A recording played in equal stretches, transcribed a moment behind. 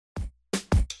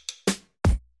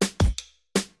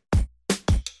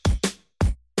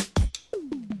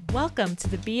Welcome to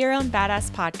the Be Your Own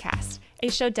Badass podcast, a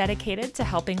show dedicated to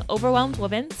helping overwhelmed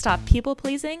women stop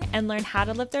people-pleasing and learn how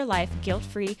to live their life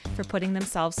guilt-free for putting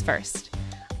themselves first.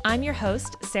 I'm your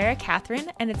host, Sarah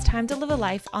Catherine, and it's time to live a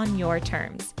life on your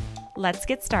terms. Let's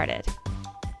get started.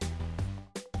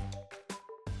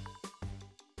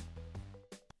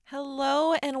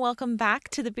 Hello and welcome back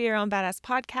to the Be Your Own Badass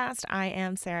podcast. I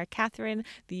am Sarah Catherine,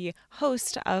 the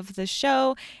host of the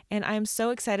show, and I'm so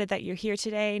excited that you're here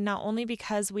today, not only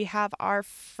because we have our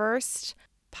first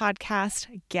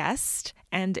podcast guest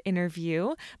and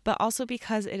interview, but also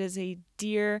because it is a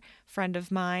dear friend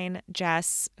of mine,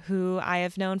 Jess, who I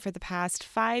have known for the past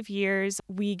 5 years.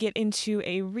 We get into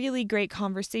a really great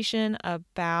conversation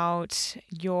about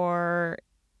your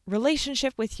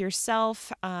relationship with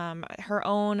yourself, her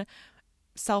own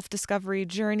self-discovery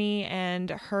journey, and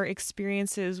her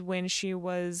experiences when she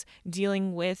was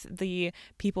dealing with the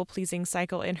people-pleasing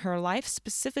cycle in her life,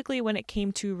 specifically when it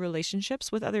came to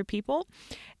relationships with other people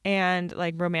and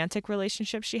like romantic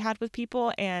relationships she had with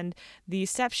people, and the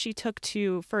steps she took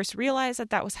to first realize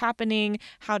that that was happening,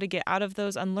 how to get out of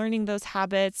those, unlearning those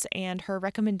habits, and her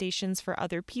recommendations for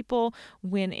other people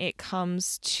when it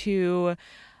comes to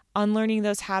unlearning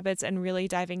those habits and really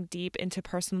diving deep into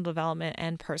personal development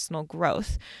and personal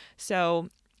growth. So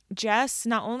Jess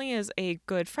not only is a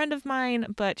good friend of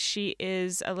mine, but she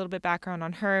is, a little bit background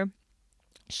on her,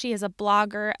 she is a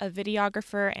blogger, a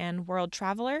videographer, and world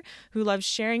traveler who loves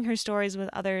sharing her stories with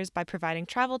others by providing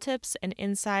travel tips and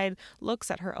inside looks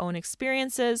at her own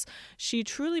experiences. She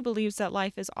truly believes that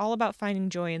life is all about finding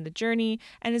joy in the journey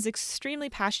and is extremely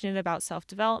passionate about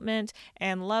self-development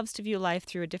and loves to view life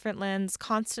through a different lens,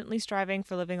 constantly striving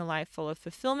for living a life full of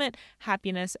fulfillment,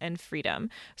 happiness, and freedom.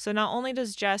 So not only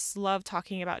does Jess love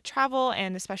talking about travel,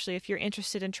 and especially if you're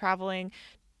interested in traveling,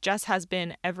 Jess has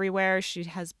been everywhere. She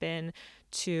has been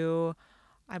to,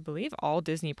 I believe, all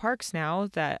Disney parks now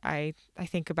that I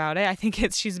think about it. I think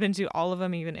she's been to all of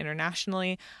them, even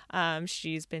internationally.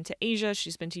 She's been to Asia,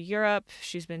 she's been to Europe,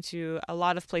 she's been to a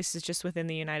lot of places just within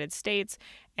the United States,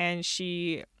 and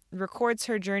she records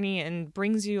her journey and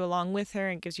brings you along with her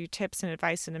and gives you tips and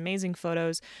advice and amazing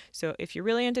photos. So if you're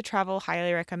really into travel,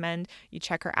 highly recommend you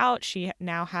check her out. She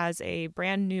now has a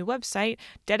brand new website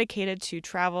dedicated to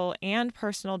travel and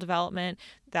personal development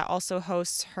that also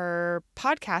hosts her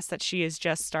podcast that she is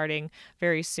just starting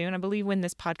very soon. I believe when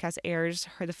this podcast airs,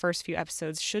 the first few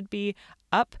episodes should be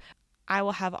up. I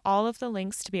will have all of the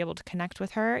links to be able to connect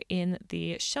with her in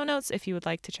the show notes if you would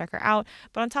like to check her out.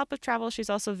 But on top of travel, she's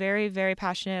also very, very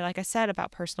passionate, like I said,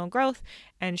 about personal growth,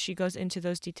 and she goes into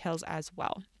those details as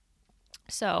well.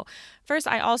 So first,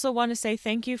 I also want to say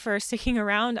thank you for sticking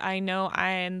around. I know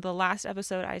in the last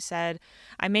episode I said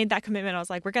I made that commitment. I was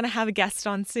like, we're going to have a guest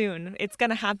on soon. It's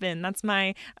going to happen. That's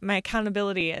my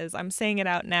accountability, is I'm saying it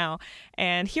out now.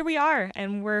 And here we are.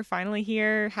 And we're finally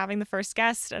here having the first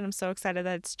guest. And I'm so excited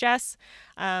that it's Jess.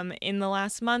 In the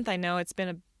last month, I know it's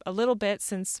been a little bit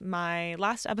since my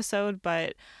last episode,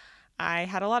 but I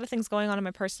had a lot of things going on in my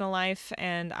personal life,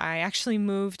 and I actually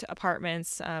moved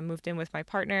apartments, moved in with my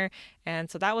partner, and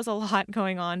so that was a lot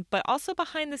going on. But also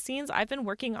behind the scenes, I've been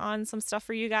working on some stuff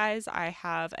for you guys. I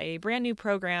have a brand new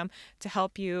program to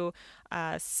help you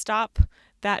stop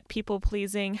that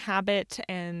people-pleasing habit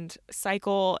and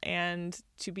cycle, and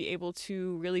to be able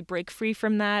to really break free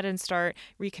from that and start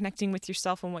reconnecting with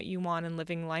yourself and what you want and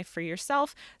living life for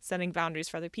yourself, setting boundaries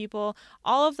for other people,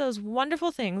 all of those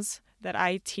wonderful things that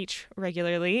I teach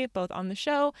regularly, both on the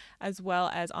show as well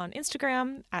as on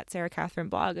Instagram at Sarah Catherine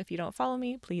Blog. If you don't follow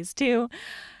me, please do.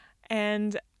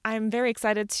 And I'm very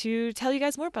excited to tell you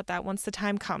guys more about that once the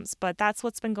time comes. But that's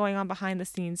what's been going on behind the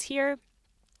scenes here.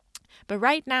 But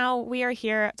right now we are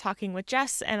here talking with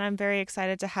Jess, and I'm very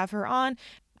excited to have her on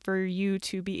for you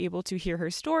to be able to hear her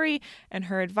story and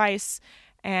her advice.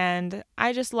 And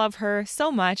I just love her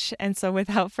so much. And so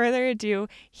without further ado,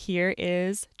 here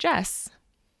is Jess.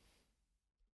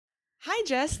 Hi,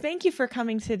 Jess. Thank you for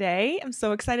coming today. I'm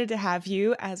so excited to have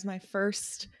you as my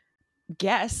first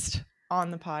guest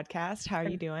on the podcast. How are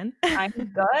you doing? I'm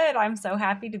good. I'm so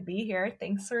happy to be here.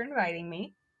 Thanks for inviting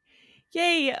me.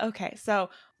 Yay. Okay. So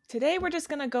today we're just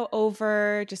going to go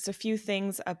over just a few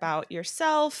things about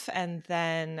yourself, and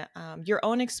then your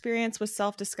own experience with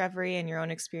self-discovery and your own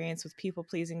experience with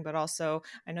people-pleasing, but also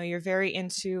I know you're very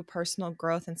into personal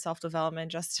growth and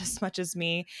self-development just as much as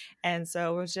me. And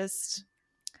so we'll just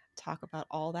talk about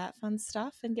all that fun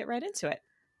stuff and get right into it.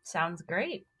 Sounds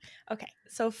great. Okay,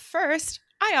 so first,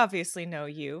 I obviously know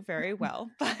you very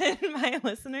well, but my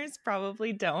listeners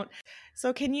probably don't.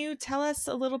 So can you tell us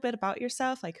a little bit about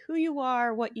yourself, like who you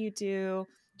are, what you do,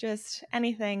 just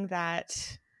anything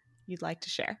that you'd like to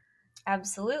share?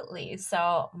 Absolutely.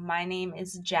 So, my name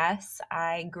is Jess.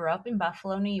 I grew up in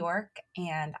Buffalo, New York,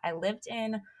 and I lived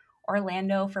in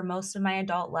Orlando for most of my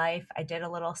adult life. I did a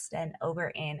little stint over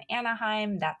in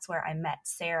Anaheim. That's where I met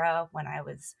Sarah when I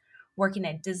was working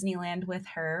at Disneyland with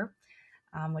her,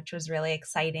 which was really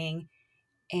exciting.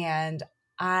 And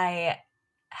I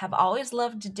have always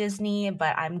loved Disney,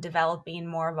 but I'm developing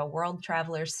more of a world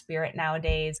traveler spirit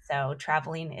nowadays. So,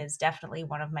 traveling is definitely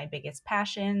one of my biggest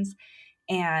passions.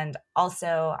 And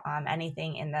also,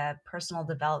 anything in the personal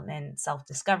development, self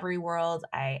discovery world.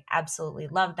 I absolutely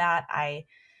love that. I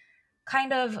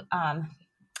kind of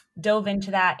dove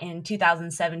into that in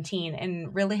 2017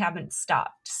 and really haven't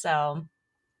stopped. So,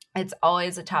 it's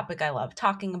always a topic I love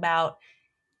talking about.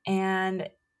 And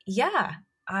yeah,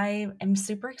 I am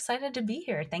super excited to be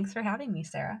here. Thanks for having me,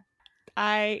 Sarah.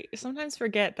 I sometimes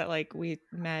forget that like we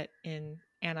met in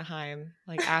Anaheim,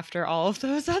 like after all of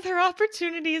those other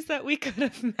opportunities that we could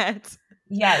have met.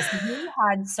 Yes, we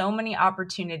had so many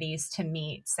opportunities to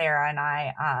meet, Sarah and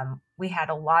I. We had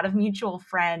a lot of mutual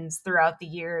friends throughout the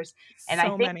years. And I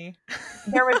So think many.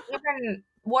 there was even,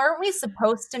 weren't we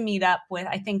supposed to meet up with,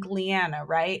 I think, Leanna,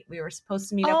 right? We were supposed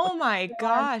to meet up with Oh my Leanna.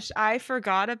 gosh, I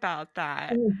forgot about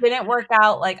that. And it didn't work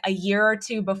out like a year or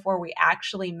two before we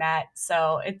actually met.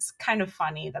 So it's kind of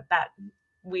funny that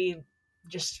we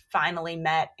just finally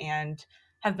met and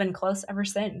have been close ever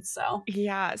since. So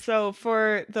Yeah, so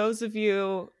for those of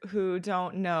you who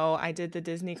don't know, I did the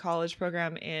Disney College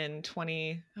program in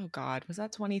 20, oh God, was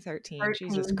that 2013?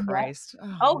 Jesus 13, yeah. Christ.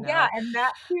 Oh Oh yeah, no. and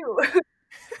that too.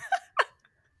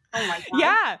 Oh my God.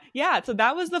 Yeah, yeah. So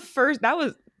that was the first, that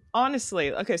was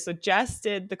honestly, okay, so Jess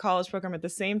did the college program at the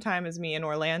same time as me in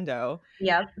Orlando.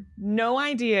 Yep. No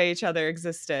idea each other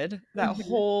existed. That Mhm.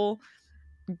 whole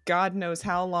God knows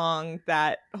how long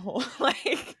that whole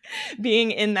like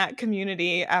being in that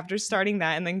community after starting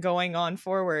that and then going on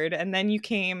forward. And then you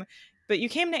came, but you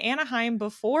came to Anaheim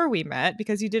before we met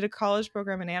because you did a college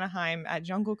program in Anaheim at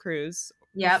Jungle Cruise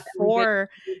Yep, and we did before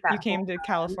meet you that whole came to time.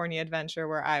 California Adventure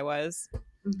where I was.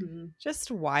 Mhm. Just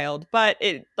wild. But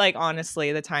it, like,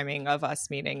 honestly, the timing of us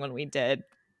meeting when we did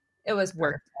It was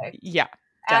worked. perfect, Yeah,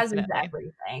 as is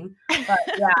definitely. everything. But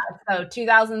yeah, so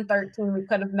 2013 we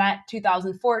could have met,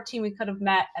 2014 we could have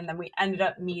met, and then we ended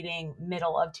up meeting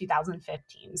middle of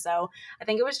 2015. So I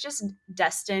think it was just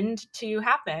destined to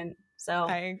happen. I So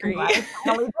I'm agree. glad it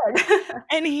finally did.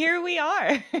 And here we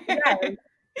are. Yes.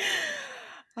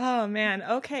 Oh man.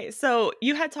 Okay. So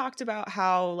you had talked about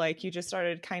how like you just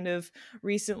started kind of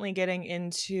recently getting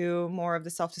into more of the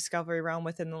self-discovery realm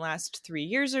within the last 3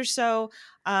 years or so.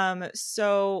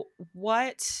 So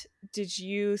what did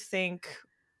you think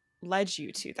led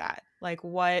you to that? Like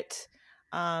what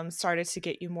started to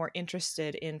get you more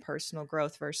interested in personal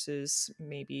growth versus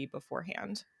maybe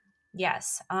beforehand?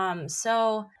 Yes.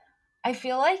 So I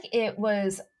feel like it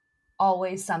was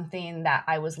always something that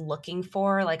I was looking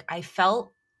for. Like I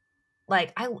felt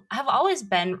like I have always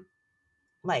been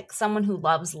like someone who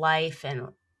loves life and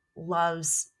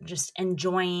loves just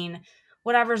enjoying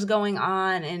whatever's going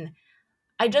on. And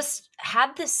I just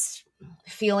had this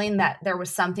feeling that there was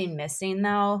something missing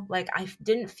though. Like I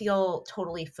didn't feel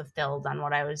totally fulfilled on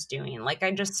what I was doing. Like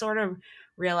I just sort of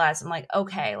realized I'm like,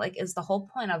 okay, like is the whole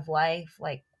point of life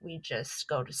like we just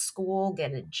go to school,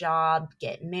 get a job,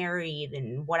 get married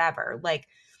and whatever. Like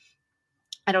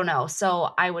I don't know.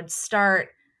 So I would start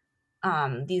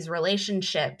these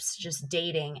relationships, just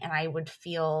dating, and I would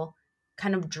feel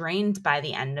kind of drained by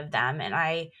the end of them. And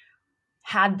I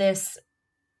had this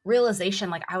realization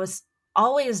like I was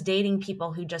always dating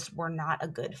people who just were not a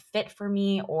good fit for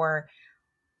me, or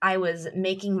I was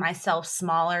making myself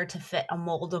smaller to fit a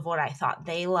mold of what I thought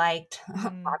they liked.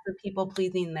 Mm. Lots of people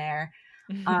pleasing there.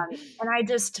 And I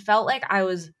just felt like I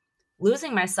was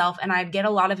losing myself, and I'd get a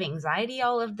lot of anxiety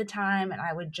all of the time, and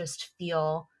I would just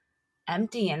feel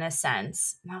empty in a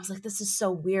sense. And I was like, this is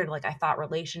so weird. Like, I thought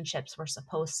relationships were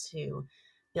supposed to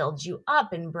build you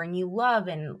up and bring you love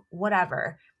and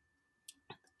whatever.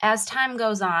 As time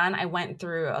goes on, I went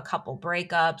through a couple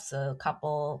breakups, a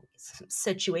couple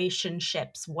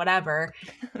situationships, whatever,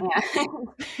 and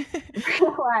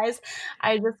realized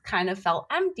I just kind of felt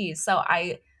empty. So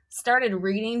I started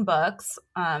reading books.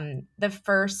 The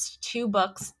first two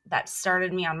books that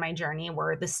started me on my journey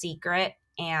were The Secret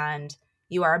and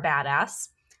You Are a Badass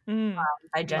Mm,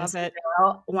 by Jen love it.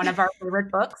 Sincero, one of our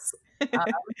favorite books. Um,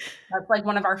 that's like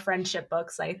one of our friendship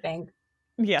books, I think.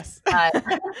 Yes. But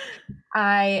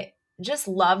I just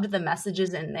loved the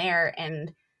messages in there.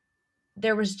 And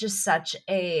there was just such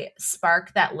a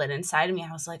spark that lit inside of me.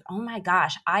 I was like, oh my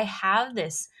gosh, I have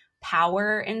this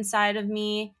power inside of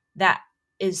me that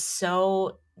is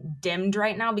so dimmed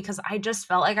right now because I just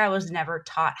felt like I was never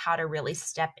taught how to really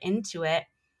step into it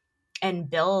and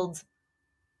build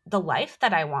the life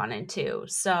that I wanted to.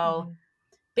 So Mhm.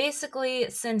 basically,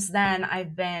 since then,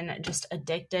 I've been just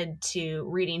addicted to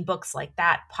reading books like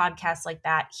that, podcasts like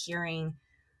that, hearing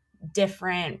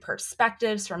different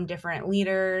perspectives from different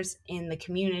leaders in the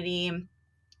community,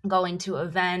 going to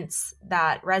events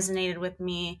that resonated with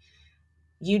me.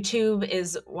 YouTube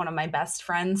is one of my best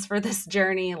friends for this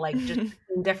journey, like just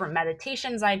different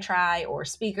meditations I try or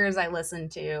speakers I listen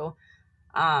to.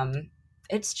 Um,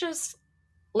 it's just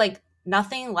like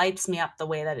nothing lights me up the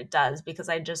way that it does because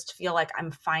I just feel like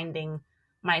I'm finding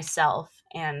myself,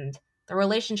 and the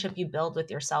relationship you build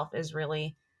with yourself is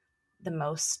really the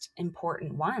most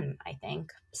important one, I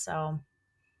think. So,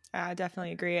 I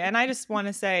definitely agree. And I just want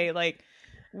to say, like,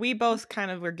 we both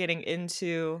kind of were getting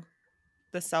into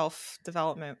the self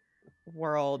development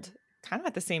world kind of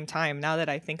at the same time now that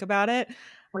I think about it.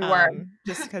 we were.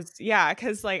 Just because, yeah,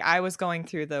 because like I was going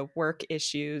through the work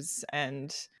issues,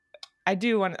 and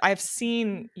I've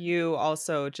seen you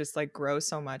also just like grow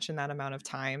so much in that amount of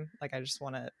time. Like, I just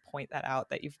want to point that out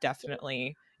that you're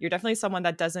definitely someone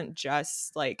that doesn't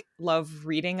just like love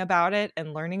reading about it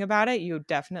and learning about it. You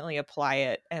definitely apply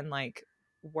it and like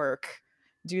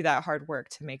do that hard work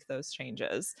to make those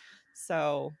changes.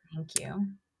 So, Thank you.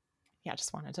 yeah,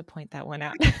 just wanted to point that one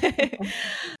out.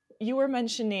 You were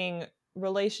mentioning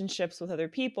relationships with other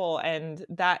people, and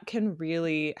that can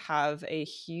really have a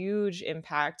huge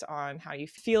impact on how you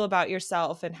feel about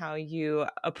yourself and how you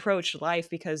approach life,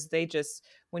 because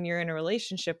when you're in a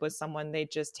relationship with someone, they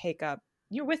just take up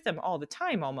you're with them all the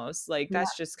time almost, like Yeah,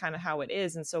 that's just kind of how it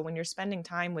is. And so when you're spending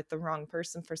time with the wrong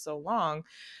person for so long,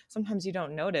 sometimes you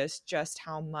don't notice just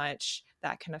how much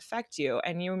that can affect you.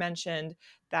 And you mentioned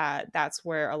that that's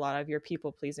where a lot of your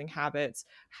people pleasing habits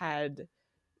had,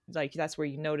 like, that's where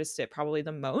you noticed it probably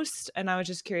the most. And I was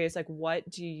just curious, like, what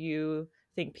do you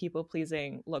think people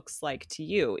pleasing looks like to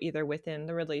you, either within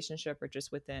the relationship or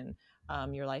just within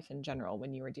your life in general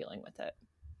when you were dealing with it?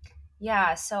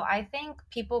 yeah. So I think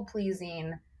people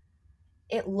pleasing,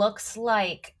 it looks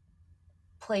like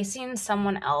placing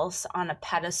someone else on a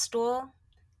pedestal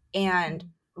and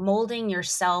Mm. molding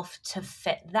yourself to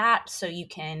fit that so you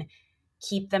can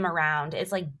keep them around.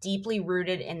 It's like deeply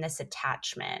rooted in this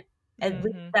attachment. At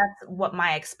least Mm-hmm. that's what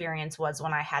my experience was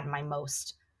when I had my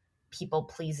most people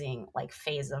pleasing like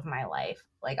phase of my life.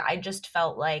 Like I just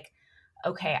felt like,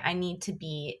 okay, I need to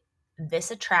be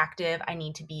this attractive. I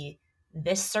need to be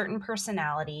this certain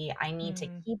personality. I need to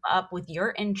keep up with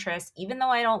your interests, even though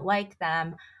I don't like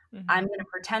them. Mm-hmm. I'm going to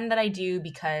pretend that I do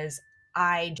because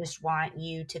I just want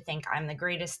you to think I'm the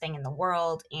greatest thing in the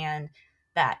world and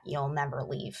that you'll never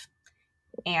leave.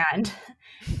 And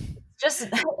just,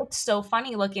 it's so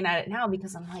funny looking at it now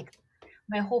because I'm like,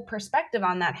 my whole perspective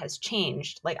on that has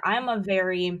changed. Like, I'm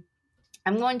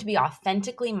going to be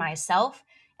authentically myself.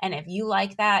 And if you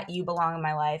like that, you belong in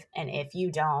my life. And if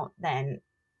you don't, then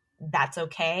that's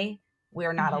okay.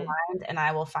 We're not Mm-hmm. aligned, and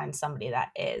I will find somebody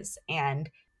that is. And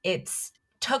it's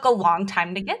took a long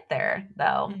time to get there,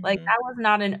 though. Like, Mm-hmm. that was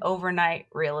not an overnight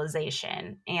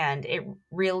realization. And it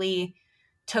really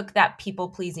took that people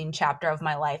pleasing chapter of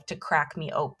my life to crack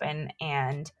me open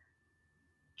and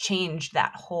change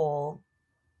that whole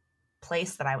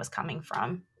place that I was coming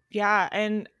from. Yeah,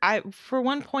 and I for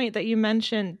one point that you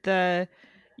mentioned, the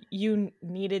you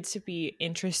needed to be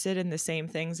interested in the same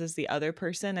things as the other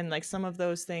person, and like some of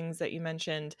those things that you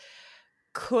mentioned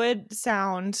could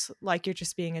sound like you're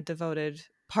just being a devoted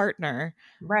partner,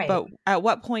 Right. but at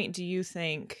what point do you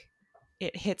think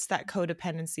it hits that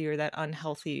codependency or that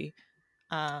unhealthy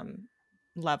um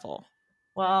level?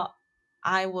 Well,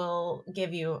 I will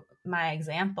give you my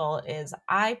example is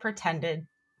I pretended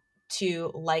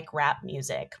to like rap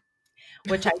music,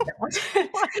 which I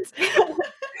don't. What?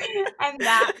 And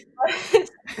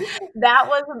that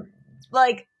was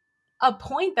like a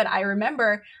point that I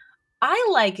remember. I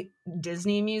like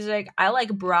Disney music. I like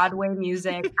Broadway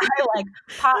music. I like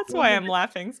pop That's why music. I'm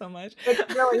laughing so much. It's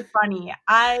really funny.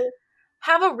 I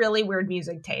have a really weird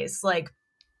music taste. Like,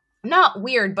 not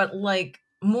weird, but like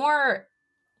more,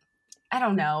 I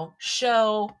don't know,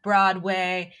 show,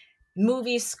 Broadway,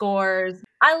 movie scores.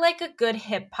 I like a good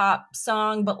hip hop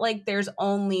song, but like there's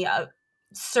only a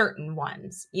certain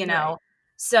ones, you Right. know?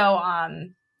 So,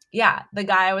 yeah, the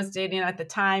guy I was dating at the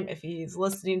time, if he's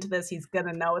listening to this, he's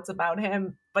gonna know it's about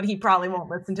him, but he probably won't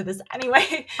listen to this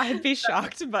anyway. I'd be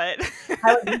shocked, but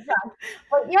I would be shocked.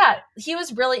 But yeah, he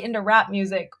was really into rap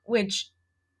music, which,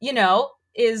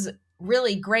 is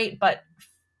really great, but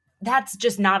that's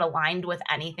just not aligned with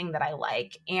anything that I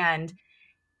like. And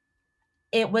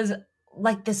it was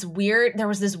like there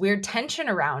was this weird tension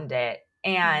around it.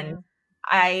 And Mhm.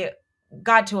 I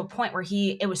got to a point where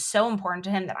it was so important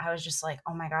to him that I was just like,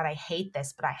 oh my God, I hate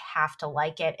this, but I have to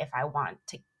like it if I want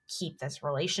to keep this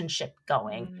relationship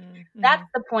going. Mhm. That's Mhm.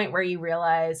 the point where you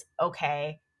realize,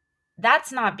 okay,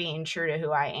 that's not being true to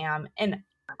who I am. And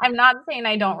I'm not saying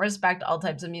I don't respect all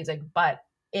types of music, but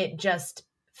it just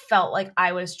felt like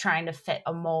I was trying to fit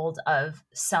a mold of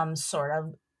some sort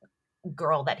of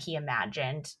girl that he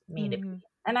imagined me to be. Mhm.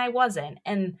 And I wasn't.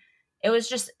 And it was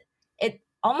just, it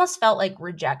almost felt like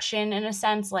rejection in a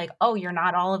sense, like, oh, you're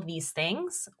not all of these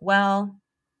things. Well,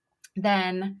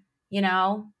 then,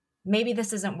 maybe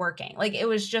this isn't working. Like it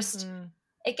was just, Mm.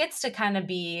 it gets to kind of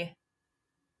be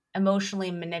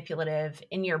emotionally manipulative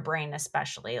in your brain,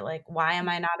 especially. Like, why am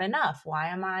I not enough? Why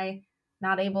am I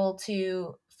not able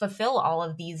to fulfill all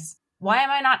of these? Why am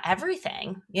I not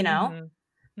everything? Mhm.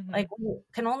 Like, Mhm. we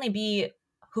can only be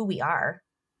who we are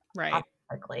Right.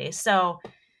 authentically. So,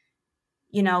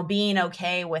 being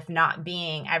okay with not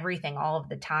being everything all of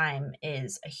the time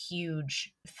is a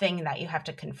huge thing that you have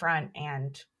to confront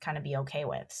and kind of be okay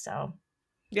with. So,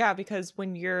 Yeah, because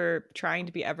when you're trying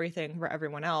to be everything for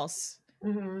everyone else,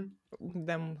 mhm.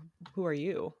 then who are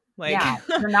you? Like, Yeah,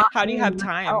 you're not how do you being have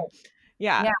time? yourself.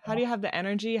 Yeah, Yeah, how do you have the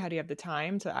energy? How do you have the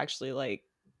time to actually like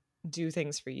do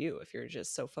things for you if you're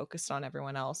just so focused on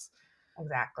everyone else?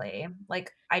 exactly.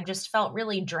 Like, I just felt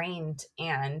really drained,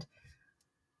 and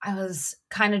I was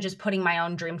kind of just putting my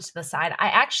own dreams to the side. I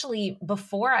actually,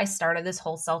 before I started this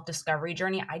whole self discovery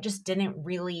journey, I just didn't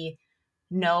really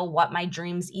know what my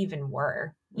dreams even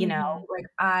were. Mhm.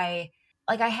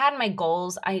 Like I had my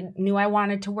goals. I knew I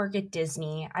wanted to work at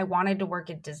Disney. I wanted to work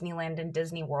at Disneyland and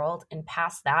Disney World. And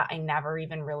past that, I never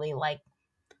even really like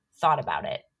thought about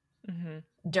it. Mhm.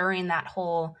 During that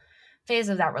whole phase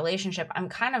of that relationship, I'm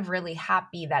kind of really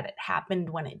happy that it happened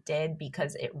when it did,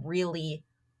 because it really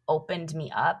opened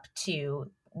me up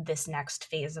to this next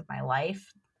phase of my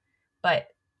life. But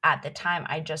at the time,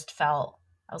 I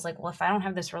was like, well, if I don't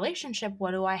have this relationship,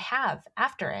 what do I have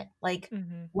after it? Like,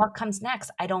 Mhm. what comes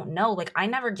next? I don't know. Like, I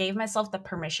never gave myself the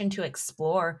permission to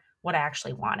explore what I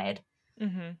actually wanted.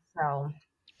 Mhm. So,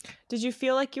 Did you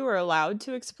feel like you were allowed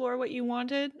to explore what you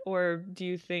wanted, or do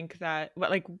you think that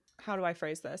like how do I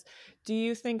phrase this? Do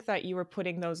you think that you were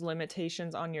putting those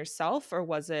limitations on yourself, or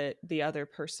was it the other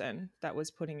person that was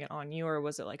putting it on you, or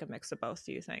was it like a mix of both,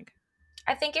 do you think?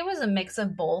 I think it was a mix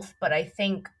of both, but I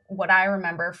think what I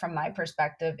remember from my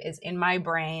perspective is, in my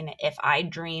brain, if I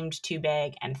dreamed too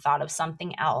big and thought of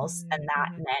something else, then that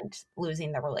Mhm. meant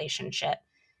losing the relationship.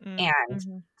 Mhm. And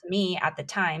Mhm. to me at the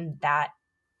time, that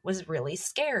was really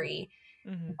scary.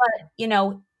 Mhm. But,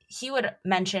 he would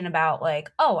mention about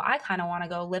like, oh, I kind of want to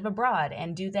go live abroad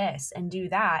and do this and do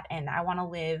that. And I want to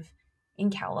live in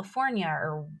California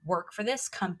or work for this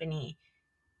company.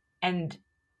 And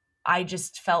I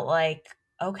just felt like,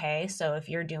 okay, so if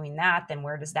you're doing that, then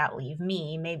where does that leave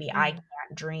me? Maybe I Mhm.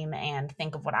 can't dream and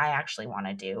think of what I actually want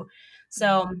to do.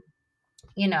 Mhm.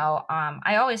 So,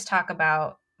 I always talk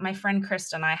about, my friend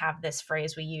Krista and I have this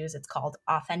phrase we use. It's called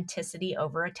authenticity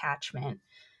over attachment.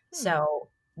 Hmm. So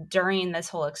during this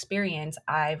whole experience,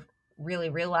 I've really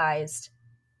realized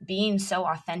being so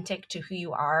authentic to who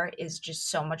you are is just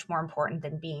so much more important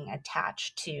than being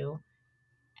attached to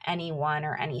anyone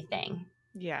or anything.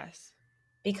 Yes.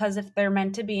 Because if they're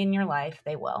meant to be in your life,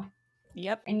 they will.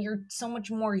 Yep. And you're so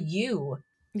much more you.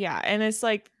 Yeah, and it's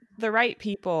like the right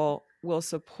people will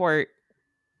support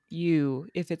you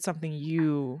if it's something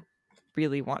you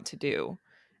really want to do.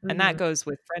 And that Hmm. goes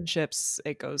with friendships,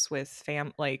 it goes with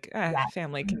Yeah.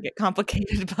 family can get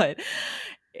complicated, but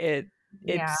it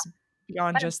Yeah. it's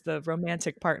beyond But just the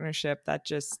romantic partnership that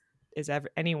just is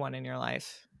anyone in your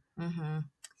life. hmm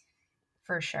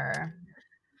for sure.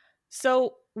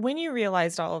 So, when you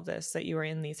realized all of this that you were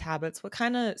in these habits, what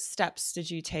kind of steps did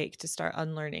you take to start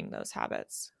unlearning those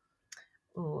habits?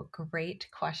 Ooh, great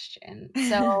question.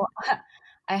 So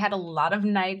I had a lot of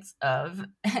nights of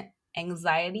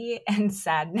anxiety and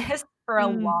sadness for a Mm.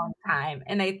 long time.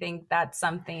 And I think that's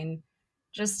something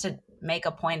just to make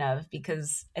a point of,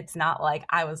 because it's not like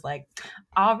I was like,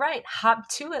 all right, hop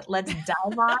to it. Let's dive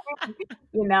on it.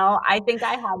 I think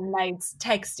I had nights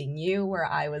texting you where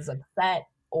I was upset,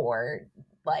 or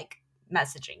like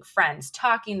messaging friends,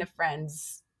 talking to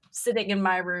friends, sitting in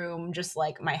my room, just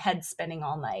like my head spinning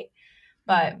all night.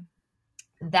 But Mhm.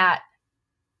 that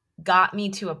got me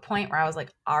to a point where I was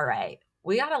like, all right,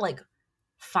 we got to like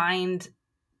find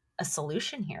a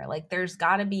solution here. Like, there's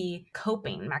got to be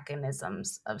coping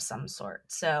mechanisms of some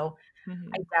sort. So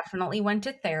I Mhm. definitely went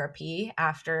to therapy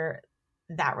after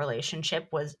that relationship,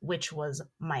 which was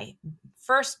my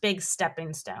first big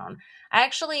stepping stone. I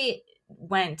actually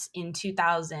went in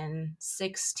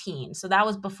 2016. So that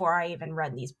was before I even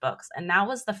read these books. And that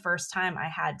was the first time I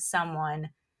had someone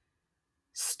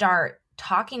start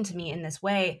talking to me in this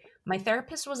way. My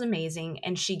therapist was amazing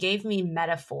and she gave me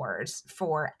metaphors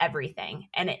for everything.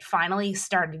 And it finally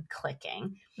started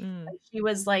clicking. Mm. She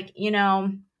was like,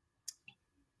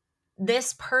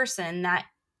 this person that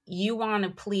you want to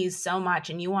please so much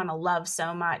and you want to love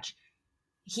so much,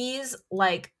 he's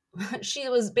like, she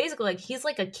was basically like, he's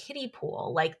like a kiddie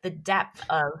pool, like the depth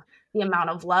of the amount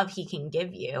of love he can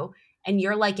give you. And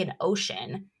you're like an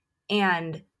ocean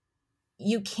and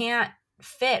you can't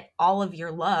fit all of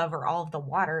your love or all of the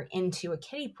water into a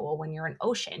kiddie pool when you're an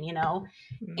ocean,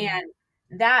 Mm. And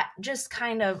that just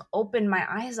kind of opened my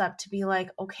eyes up to be like,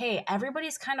 okay,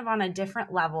 everybody's kind of on a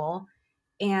different level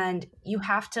and you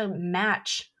have to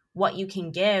match what you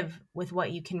can give with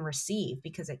what you can receive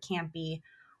because it can't be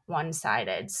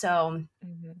one-sided. So,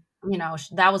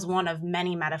 that was one of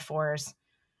many metaphors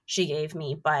she gave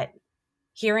me, but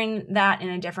hearing that in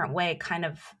a different way kind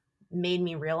of made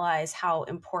me realize how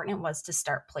important it was to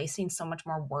start placing so much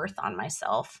more worth on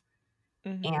myself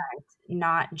and Mm-hmm.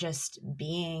 not just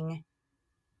being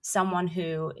someone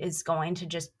who is going to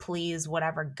just please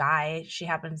whatever guy she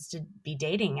happens to be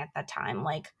dating at that time.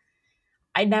 Like,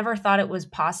 I never thought it was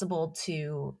possible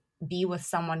to be with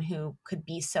someone who could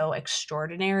be so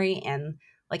extraordinary and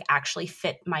like actually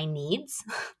fit my needs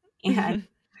and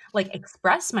like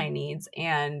express my needs.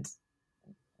 And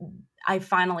I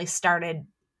finally started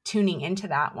tuning into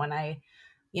that when I,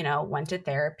 went to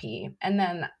therapy. And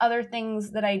then other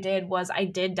things that I did was I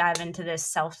did dive into this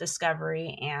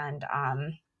self-discovery and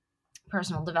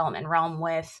personal development realm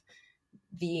with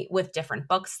different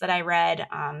books that I read.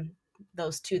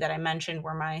 Those two that I mentioned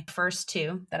were my first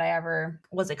two that I ever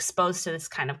was exposed to this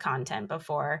kind of content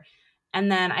before.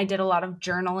 And then I did a lot of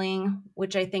journaling,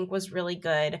 which I think was really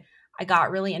good. I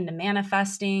got really into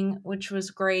manifesting, which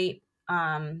was great.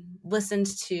 Listened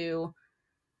to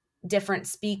different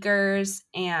speakers.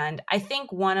 And I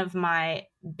think one of my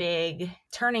big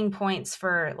turning points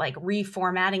for like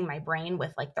reformatting my brain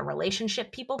with like the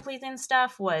relationship people pleasing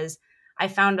stuff was I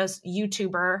found a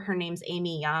YouTuber. Her name's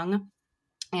Amy Young.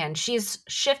 And she's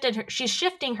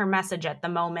shifting her message at the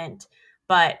moment,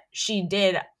 but she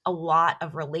did a lot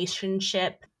of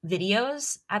relationship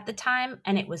videos at the time.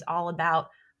 And it was all about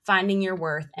finding your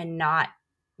worth and not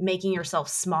making yourself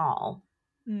small.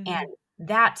 And Mm-hmm.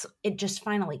 that's it just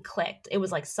finally clicked. It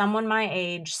was like someone my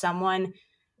age, someone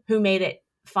who made it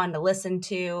fun to listen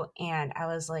to. And I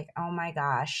was like, oh my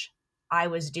gosh, I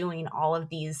was doing all of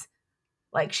these.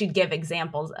 Like she'd give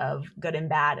examples of good and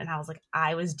bad. And I was like,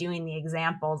 I was doing the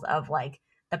examples of like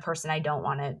the person I don't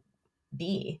want to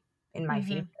be in my Mm-hmm.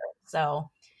 future. So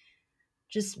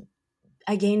just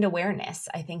I gained awareness.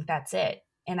 I think that's it.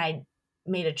 And I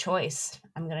made a choice.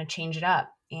 I'm going to change it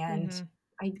up. And Mm-hmm.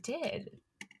 I did.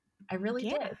 I really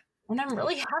Yeah. did. And I'm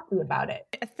really happy about it.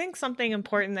 I think something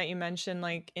important that you mentioned,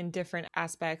 like in different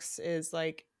aspects, is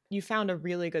like you found a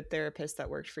really good therapist that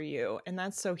worked for you. And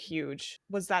that's so huge.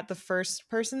 Was that the first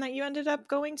person that you ended up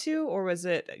going to? Or was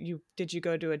it did you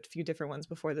go to a few different ones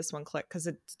before this one clicked? Because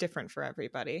it's different for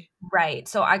everybody. Right.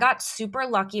 So I got super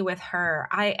lucky with her.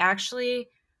 I actually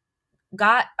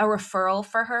got a referral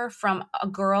for her from a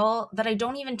girl that I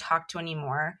don't even talk to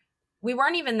anymore. We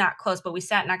weren't even that close, but we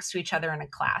sat next to each other in a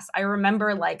class. I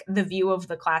remember like the view of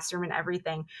the classroom and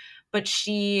everything, but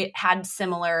she had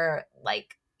similar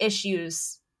like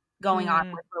issues going on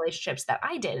Mm. with relationships that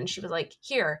I did. And she was like,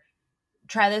 here,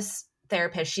 try this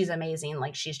therapist. She's amazing.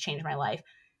 Like, she's changed my life.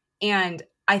 And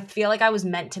I feel like I was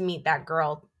meant to meet that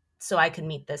girl so I could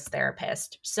meet this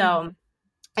therapist. So Mm-hmm.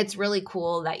 it's really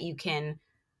cool that you can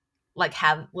like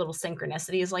have little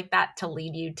synchronicities like that to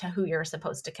lead you to who you're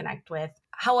supposed to connect with.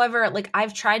 However, like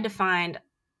I've tried to find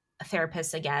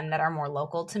therapists again that are more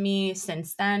local to me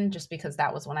since then, just because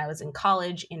that was when I was in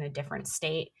college in a different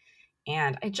state.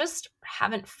 And I just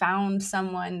haven't found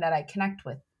someone that I connect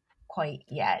with quite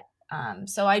yet.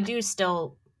 So I do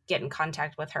still get in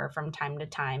contact with her from time to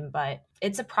time, but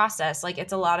it's a process. Like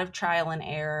it's a lot of trial and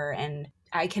error. And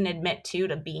I can admit too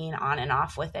to being on and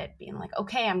off with it, being like,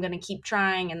 okay, I'm going to keep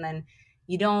trying. And then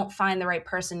you don't find the right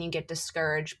person, you get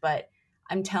discouraged. But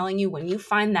I'm telling you, when you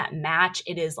find that match,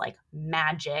 it is like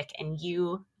magic and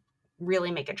you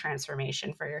really make a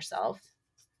transformation for yourself.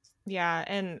 Yeah.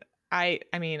 And I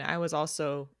mean, I was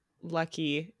also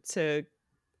lucky to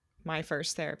my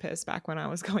first therapist back when I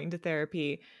was going to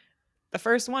therapy. The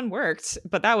first one worked,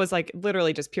 but that was like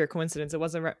literally just pure coincidence. It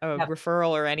wasn't a Yep.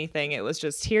 referral or anything. It was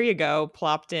just here you go,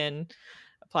 plopped in,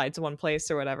 applied to one place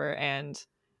or whatever, and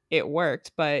it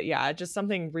worked. But yeah, just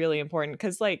something really important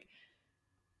because like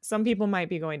some people might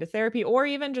be going to therapy, or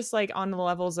even just like on the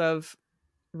levels of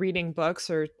reading books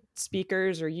or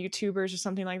speakers or YouTubers or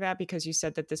something like that, because you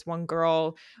said that this one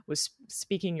girl was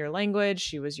speaking your language,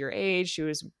 she was your age, she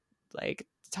was like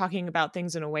talking about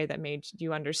things in a way that made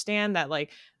you understand that,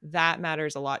 like, that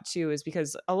matters a lot too, is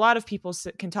because a lot of people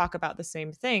can talk about the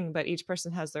same thing, but each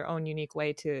person has their own unique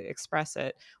way to express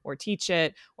it or teach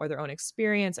it or their own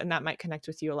experience, and that might connect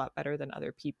with you a lot better than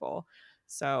other people.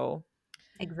 So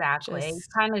Exactly. You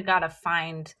just kind of got to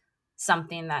find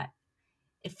something that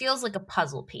it feels like a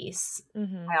puzzle piece.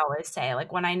 mhm. I always say,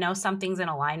 like, when I know something's in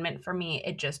alignment for me,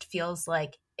 it just feels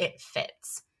like it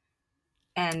fits.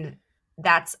 And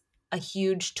that's a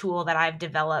huge tool that I've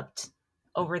developed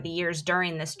over the years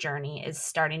during this journey, is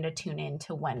starting to tune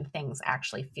into when things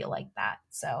actually feel like that.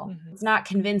 So Mhm. it's not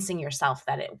convincing yourself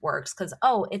that it works because,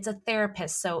 oh, it's a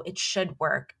therapist, so it should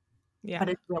work, but Yeah.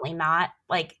 it's really not.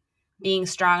 Like, being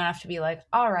strong enough to be like,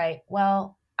 all right,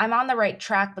 well, I'm on the right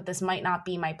track, but this might not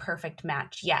be my perfect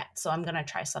match yet. So I'm going to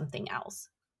try something else.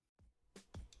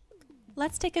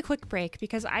 Let's take a quick break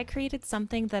because I created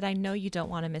something that I know you don't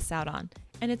want to miss out on,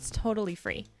 and it's totally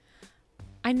free.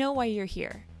 I know why you're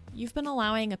here. You've been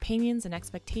allowing opinions and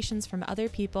expectations from other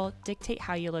people dictate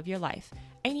how you live your life,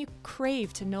 and you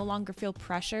crave to no longer feel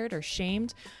pressured or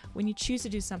shamed when you choose to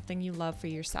do something you love for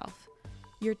yourself.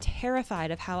 You're terrified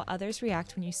of how others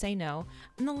react when you say no,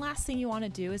 and the last thing you want to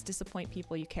do is disappoint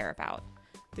people you care about.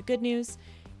 The good news,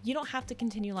 you don't have to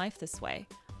continue life this way.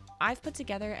 I've put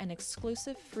together an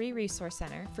exclusive free resource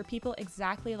center for people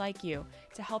exactly like you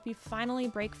to help you finally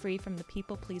break free from the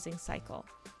people-pleasing cycle.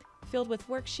 Filled with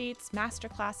worksheets,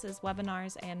 masterclasses,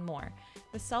 webinars, and more,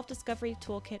 the Self-Discovery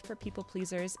Toolkit for People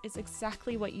Pleasers is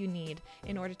exactly what you need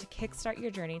in order to kickstart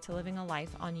your journey to living a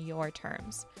life on your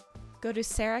terms. Go to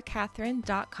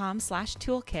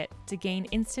sarahcatherine.com/toolkit to gain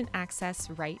instant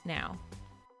access right now.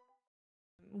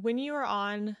 When you were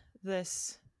on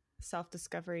this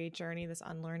self-discovery journey, this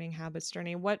unlearning habits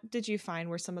journey, what did you find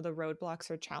were some of the roadblocks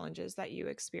or challenges that you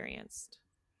experienced?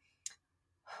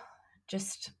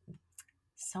 Just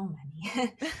so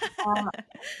many. um,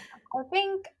 I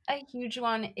think a huge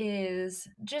one is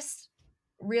just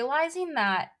realizing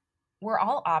that we're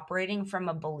all operating from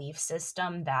a belief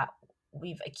system that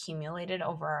we've accumulated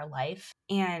over our life,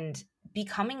 and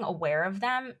becoming aware of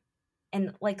them.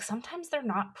 And like, sometimes they're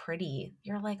not pretty.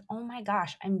 You're like, oh my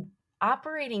gosh, I'm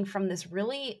operating from this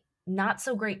really not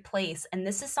so great place. And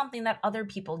this is something that other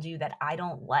people do that I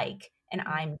don't like, and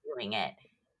Mm, I'm doing it.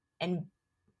 And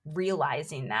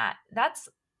realizing that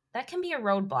can be a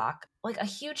roadblock. Like, a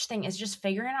huge thing is just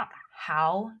figuring out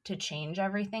how to change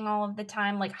everything all of the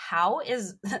time. Like, how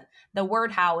is the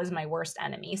word how is my worst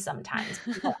enemy sometimes.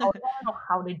 Because I always want to know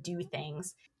how to do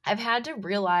things. I've had to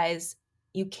realize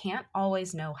you can't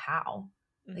always know how.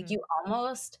 Like, mhm, you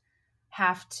almost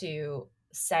have to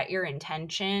set your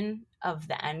intention of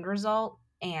the end result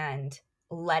and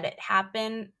let it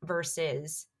happen,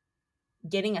 versus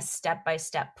getting a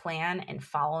step-by-step plan and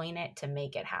following it to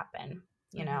make it happen,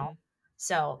 you know? mhm.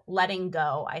 So letting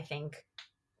go, I think,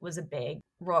 was a big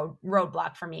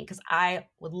roadblock for me, because I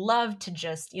would love to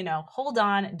just, hold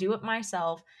on, do it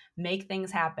myself, make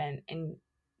things happen, and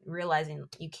realizing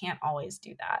you can't always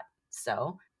do that.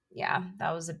 So yeah,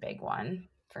 that was a big one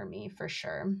for me, for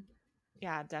sure.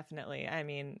 Yeah, definitely. I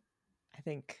mean, I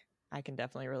think I can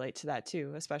definitely relate to that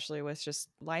too, especially with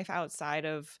just life outside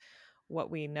of what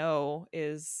we know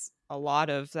is a lot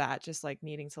of that, just like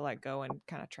needing to let go and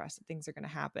kind of trust that things are going to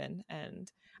happen. And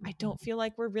I don't Mhm. feel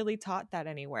like we're really taught that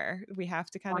anywhere. We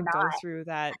have to kind Or of go not. through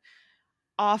that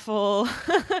awful,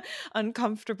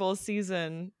 uncomfortable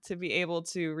season to be able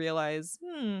to realize,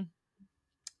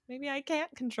 maybe I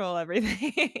can't control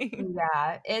everything.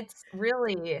 Yeah, it's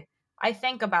really, I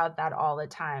think about that all the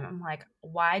time. I'm like,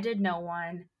 why did no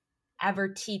one ever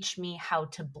teach me how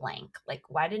to blank? Like,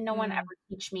 why did no one Mm. ever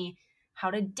teach me how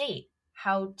to date?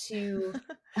 How to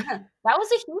that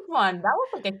was a huge one. That was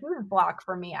like a huge block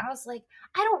for me. I was like,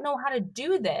 I don't know how to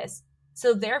do this.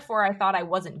 So therefore I thought I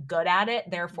wasn't good at it.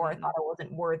 Therefore I thought Mm, I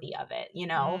wasn't worthy of it, you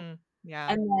know?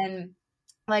 yeah. And then,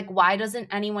 like, why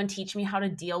doesn't anyone teach me how to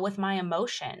deal with my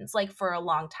emotions? Like, for a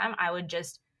long time I would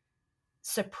just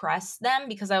suppress them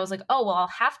because I was like, oh, well, I'll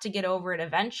have to get over it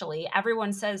eventually.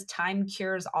 Everyone says time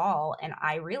cures all. And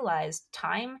I realized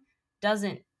time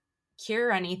doesn't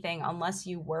cure anything unless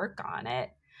you work on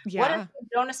it. What is Yeah. the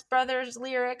Jonas Brothers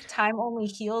lyric? Time only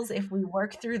heals if we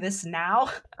work through this now.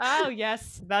 Oh,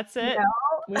 yes, that's You it. know?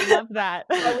 We love that.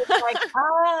 I was like,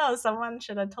 oh, someone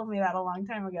should have told me that a long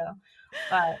time ago.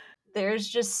 But there's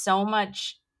just so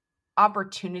much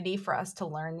opportunity for us to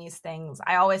learn these things.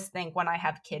 I always think when I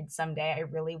have kids someday, I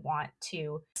really want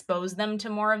to expose them to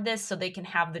more of this so they can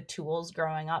have the tools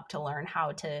growing up to learn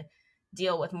how to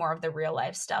deal with more of the real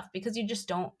life stuff, because you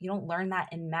don't learn that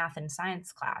in math and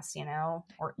science class,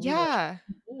 or English. Yeah.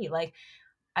 Like,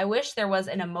 I wish there was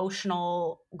an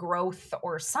emotional growth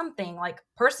or something like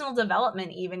personal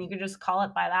development, even you could just call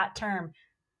it by that term,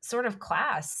 sort of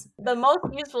class. The most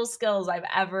useful skills I've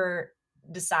ever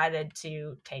decided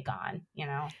to take on.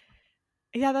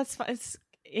 Yeah, that's it's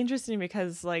interesting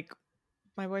because like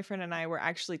my boyfriend and I were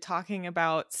actually talking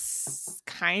about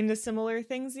kind of similar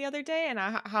things the other day, and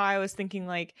how I was thinking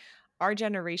like our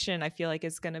generation, I feel like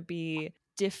is going to be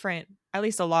different. At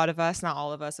least a lot of us, not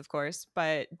all of us, of course,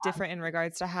 but different in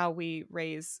regards to how we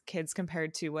raise kids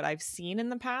compared to what I've seen in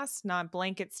the past. Not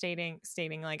blanket stating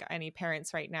like any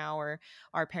parents right now or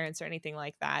our parents or anything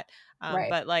like that, Right.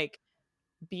 but like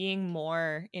being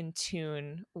more in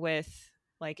tune with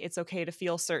like it's okay to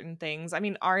feel certain things. I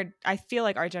mean, I feel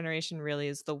like our generation really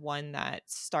is the one that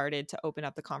started to open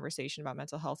up the conversation about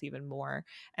mental health even more.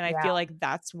 And I Yeah. feel like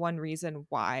that's one reason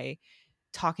why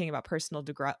talking about personal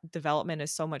development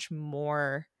is so much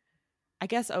more, I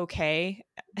guess, okay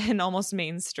and almost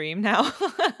mainstream now,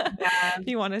 Yeah. if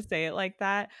you want to say it like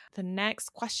that. The next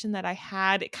question that I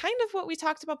had, kind of what we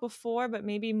talked about before, but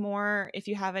maybe more if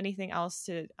you have anything else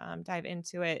to dive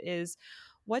into it, is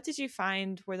what did you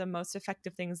find were the most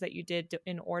effective things that you did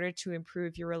in order to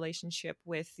improve your relationship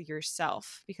with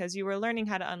yourself? Because you were learning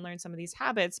how to unlearn some of these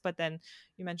habits, but then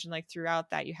you mentioned like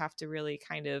throughout that you have to really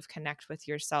kind of connect with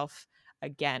yourself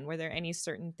again. Were there any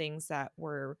certain things that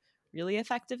were really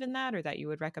effective in that or that you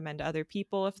would recommend to other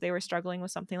people if they were struggling with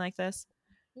something like this?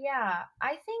 Yeah.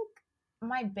 I think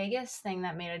my biggest thing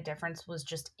that made a difference was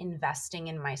just investing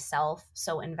in myself.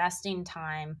 So investing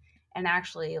time and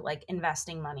actually like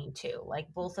investing money too.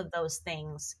 Like both of those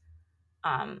things,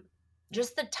 um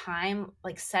just the time,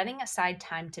 like setting aside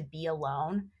time to be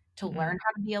alone, to learn Mm-hmm.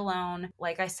 how to be alone,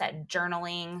 like I said,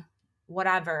 journaling,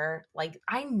 whatever. Like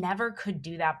I never could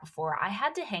do that before. I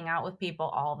had to hang out with people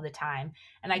all of the time,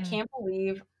 and I can't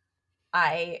believe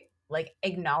I like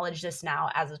acknowledge this now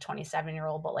as a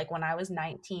 27-year-old, but like when I was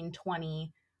 19,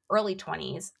 20, early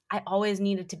 20s, I always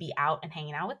needed to be out and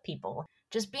hanging out with people.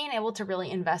 Just being able to really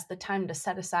invest the time to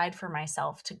set aside for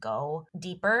myself to go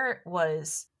deeper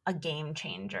was a game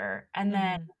changer. And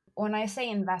then Mm-hmm. when I say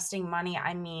investing money,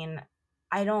 I mean,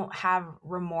 I don't have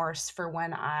remorse for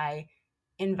when I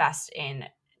invest in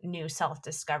new self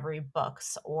discovery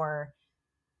books, or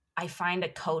I find a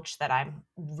coach that I'm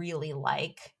really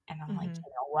like, and I'm like, Mm-hmm. you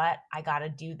know what? I got to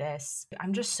do this.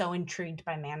 I'm just so intrigued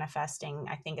by manifesting.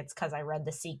 I think it's because I read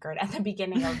The Secret at the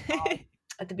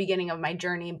beginning of my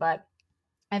journey, but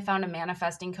I found a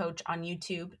manifesting coach on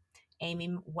YouTube,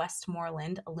 Amy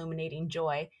Westmoreland, Illuminating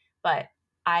Joy. But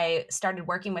I started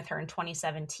working with her in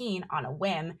 2017 on a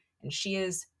whim, and she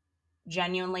is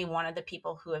genuinely one of the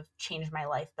people who have changed my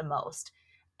life the most.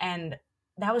 And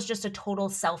that was just a total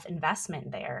self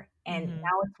investment there. And Mm-hmm.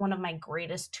 now it's one of my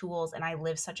greatest tools. And I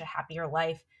live such a happier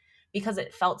life because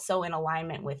it felt so in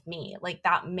alignment with me. Like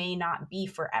that may not be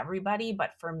for everybody,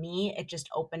 but for me, it just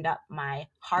opened up my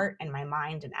heart and my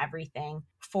mind and everything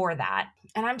for that.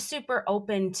 And I'm super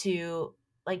open to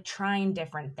like trying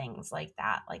different things like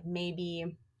that. Like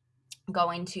maybe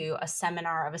going to a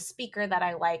seminar of a speaker that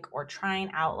I like, or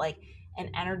trying out like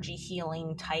an energy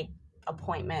healing type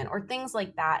appointment or things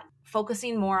like that,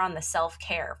 focusing more on the self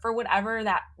care for whatever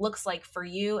that looks like for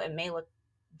you. It may look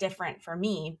different for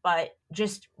me, but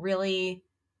just really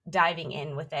diving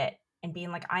in with it and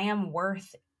being like, I am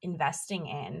worth investing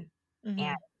in. And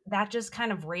Mm-hmm. that just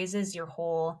kind of raises your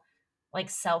whole like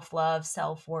self love,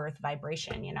 self worth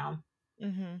vibration.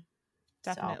 Mm-hmm. So,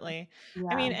 Definitely.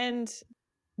 I yeah. mean, and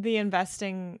the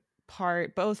investing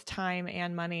part, both time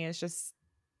and money, is just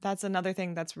that's another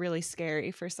thing that's really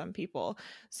scary for some people. For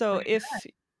So sure. if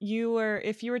you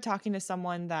were talking to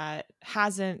someone that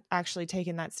hasn't actually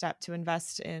taken that step to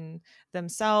invest in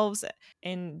themselves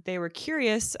and they were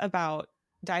curious about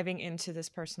diving into this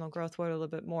personal growth world a little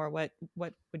bit more, what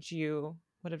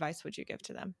advice would you give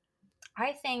to them?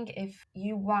 I think if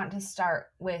you want to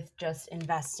start with just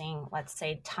investing, let's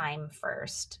say time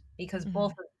first, because Mm-hmm.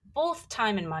 both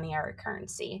time and money are a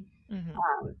currency. Mm-hmm.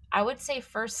 I would say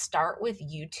first start with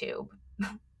YouTube,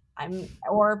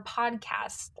 or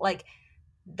podcasts. Like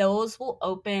those will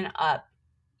open up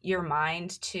your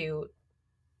mind to,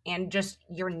 and just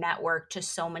your network to,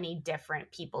 so many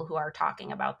different people who are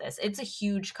talking about this. It's a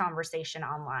huge conversation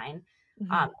online,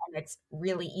 Mm-hmm. and it's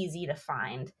really easy to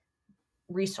find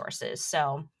resources.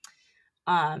 So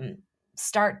um,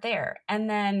 start there. And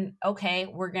then, okay,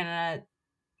 we're going to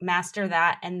master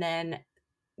that, and then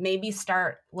maybe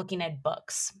start looking at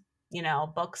books.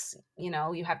 Books,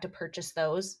 you have to purchase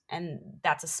those, and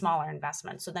that's a smaller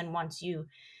investment. So then once you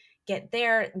get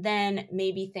there, then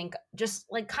maybe think just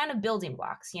like kind of building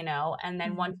blocks, and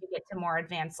then once you get to more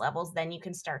advanced levels, then you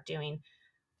can start doing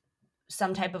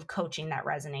some type of coaching that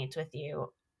resonates with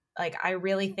you. Like, I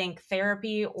really think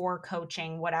therapy or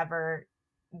coaching, whatever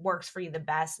works for you the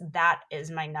best, that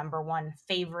is my number one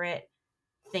favorite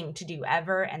thing to do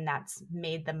ever. And that's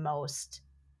made the most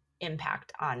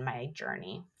impact on my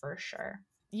journey for sure.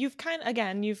 You've kind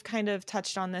of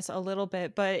touched on this a little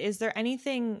bit, but is there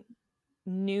anything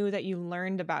new that you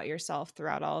learned about yourself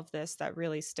throughout all of this that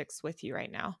really sticks with you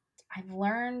right now? I've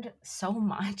learned so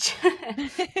much.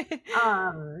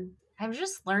 I've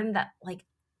just learned that like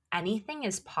anything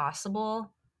is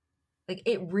possible. Like,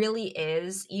 it really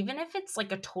is. Even if it's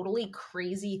like a totally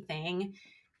crazy thing,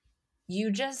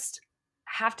 you just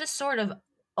have to sort of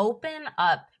open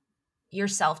up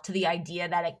yourself to the idea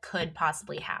that it could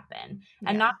possibly happen,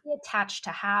 and not be attached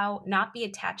to not be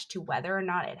attached to whether or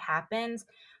not it happens,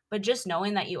 but just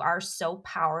knowing that you are so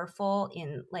powerful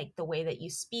in like the way that you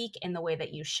speak, in the way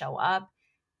that you show up,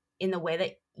 in the way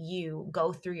that you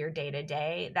go through your day to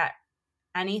day, that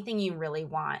anything you really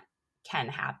want can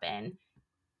happen.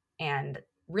 And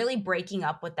really breaking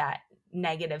up with that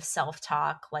negative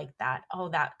self-talk, like that, oh,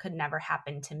 that could never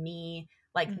happen to me,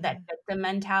 like that victim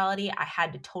mentality. I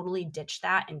had to totally ditch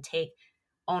that and take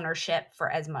ownership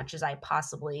for as much as I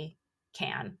possibly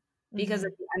can. Because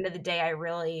at the end of the day, I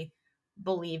really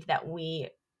believe that we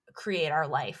create our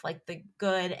life, like the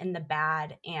good and the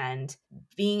bad, and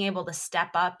being able to step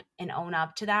up and own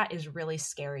up to that is really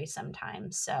scary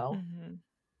sometimes. So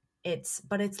it's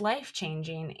life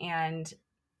changing. And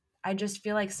I just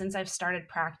feel like since I've started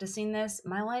practicing this,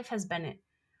 my life has been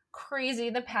crazy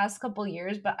the past couple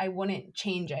years, but I wouldn't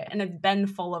change it. And it's been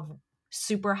full of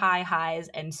super high highs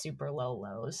and super low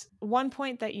lows. One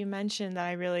point that you mentioned that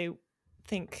I really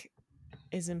think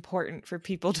is important for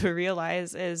people to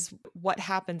realize is what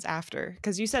happens after.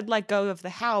 Because you said let go of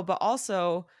the how, but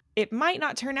also it might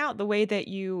not turn out the way that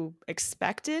you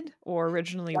expected or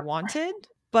originally wanted.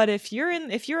 But if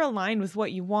you're aligned with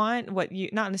what you want,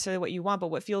 not necessarily what you want,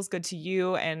 but what feels good to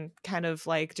you, and kind of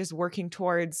like just working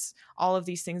towards all of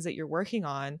these things that you're working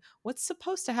on, what's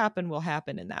supposed to happen will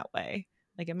happen in that way.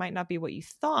 Like, it might not be what you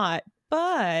thought,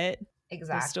 but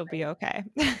Exactly. you'll still be okay.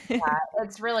 Yeah,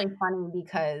 it's really funny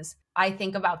because I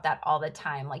think about that all the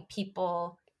time. Like,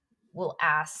 people will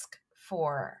ask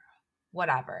for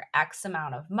whatever, X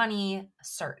amount of money, a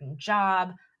certain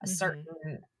job, a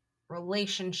certain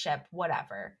relationship,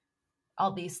 whatever,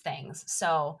 all these things.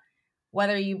 So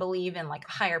whether you believe in like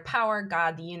higher power,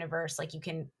 God, the universe, like you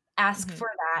can ask for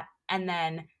that, and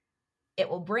then it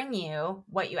will bring you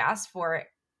what you asked for.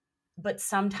 But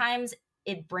sometimes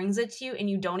it brings it to you and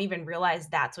you don't even realize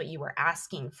that's what you were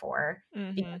asking for,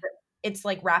 because it's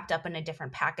like wrapped up in a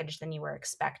different package than you were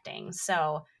expecting.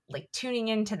 So like tuning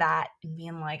into that and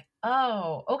being like,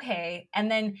 oh, okay.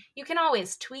 And then you can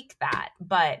always tweak that.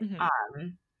 But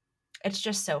it's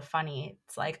just so funny.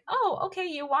 It's like, oh, okay,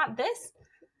 you want this?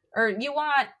 Or you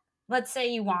want, let's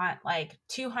say you want like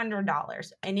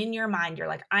 $200. And in your mind, you're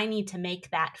like, I need to make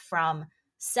that from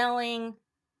selling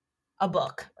a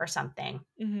book or something.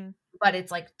 But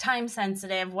it's like time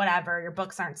sensitive, whatever, your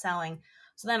books aren't selling.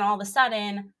 So then all of a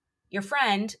sudden, your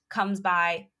friend comes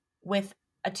by with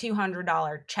a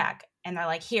 $200 check and they're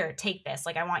like, here, take this.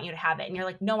 Like, I want you to have it. And you're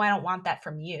like, no, I don't want that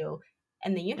from you.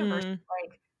 And the universe is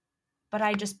like, but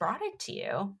I just brought it to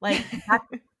you. Like,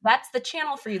 that's the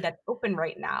channel for you that's open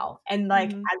right now. And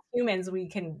like, as humans, we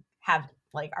can have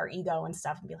like our ego and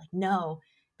stuff and be like, no,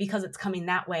 because it's coming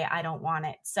that way, I don't want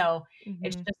it. So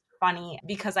it's just funny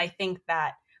because I think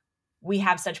that we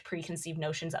have such preconceived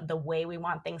notions of the way we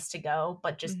want things to go,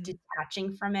 but just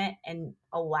detaching from it and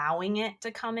allowing it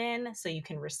to come in so you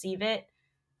can receive it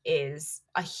is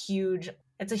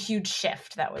it's a huge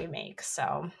shift that we make.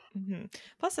 So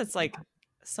plus it's like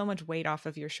so much weight off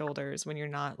of your shoulders when you're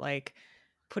not like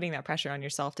putting that pressure on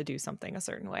yourself to do something a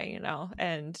certain way,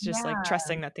 and just like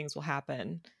trusting that things will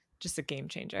happen. Just a game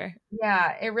changer.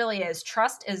 Yeah, it really is.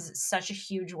 Trust is such a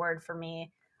huge word for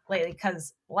me lately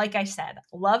because, like I said,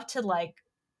 love to like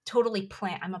totally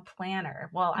plan. I'm a planner.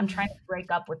 Well, I'm trying to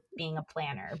break up with being a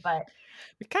planner, but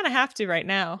we kind of have to right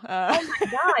now. Oh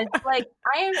my gosh, like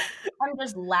I'm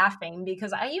just laughing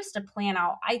because I used to plan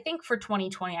out. I think for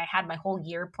 2020, I had my whole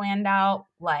year planned out,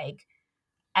 like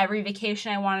every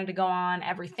vacation I wanted to go on,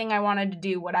 everything I wanted to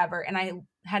do, whatever, and I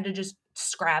had to just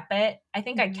scrap it. I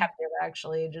think I kept it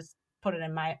actually, just put it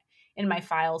in my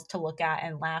files to look at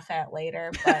and laugh at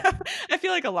later. But I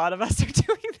feel like a lot of us are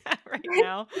doing that right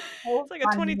now. So It's like a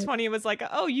funny. 2020 was like,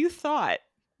 oh, you thought.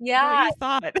 Well, Yeah. you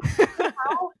thought.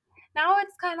 Now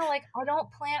it's kind of like I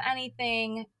don't plan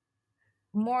anything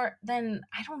more than,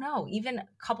 I don't know, even a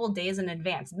couple days in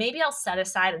advance. Maybe I'll set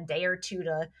aside a day or two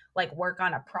to like work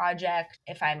on a project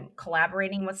if I'm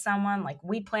collaborating with someone. Like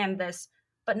we planned this,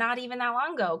 but not even that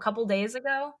long ago, a couple days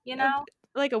ago, you Uh, know?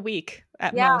 like a week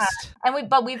at Yeah. most. And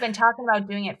we've been talking about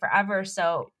doing it forever.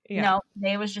 So Yeah. no,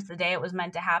 today was just the day it was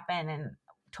meant to happen, and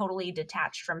totally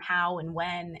detached from how and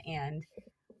when. And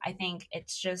I think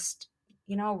it's just,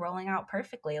 rolling out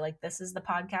perfectly. Like this is the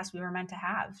podcast we were meant to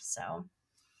have. So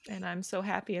And I'm so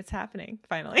happy it's happening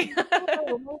finally.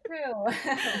 me too.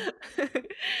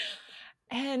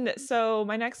 And so,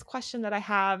 my next question that I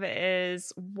have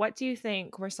is, what do you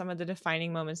think were some of the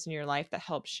defining moments in your life that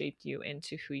helped shape you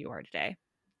into who you are today?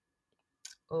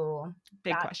 Oh,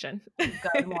 Big that's question. a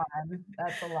good one.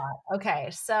 That's a lot. Okay,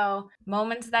 so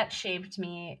moments that shaped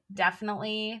me,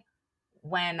 definitely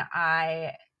when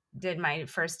I did my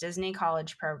first Disney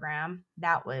college program.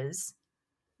 That was,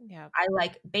 Yeah. I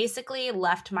like basically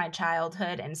left my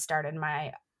childhood and started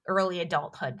my early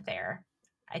adulthood there.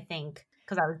 I think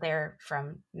because I was there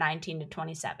from 19 to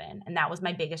 27, and that was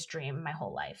my biggest dream my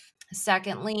whole life.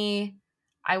 Secondly,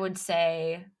 I would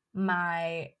say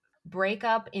my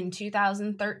breakup in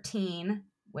 2013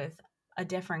 with a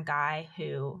different guy,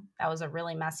 who, that was a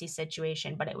really messy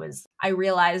situation, but I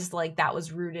realized like that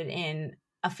was rooted in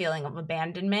a feeling of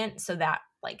abandonment. So that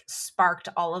like sparked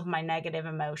all of my negative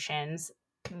emotions.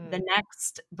 The Mm,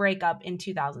 next breakup in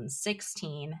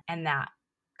 2016, and that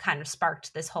kind of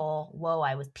sparked this whole, whoa,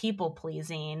 I was people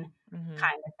pleasing hmm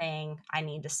kind of thing. I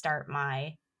need to start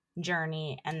my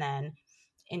journey. And then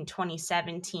in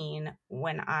 2017,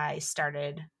 when I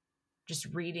started just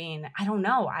reading, I don't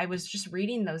know, I was just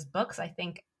reading those books. I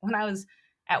think when I was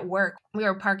at work, we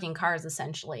were parking cars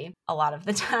essentially a lot of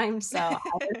the time. So I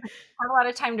had a lot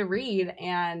of time to read,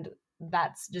 and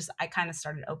that's just, I kind of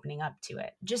started opening up to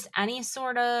it. Just any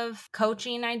sort of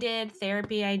coaching I did,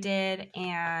 therapy I did,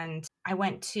 and I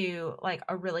went to like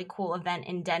a really cool event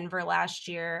in Denver last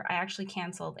year. I actually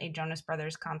canceled a Jonas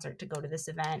Brothers concert to go to this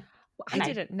event. I And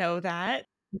I didn't know that.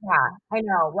 Yeah, I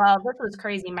know. Well, this was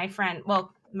crazy. My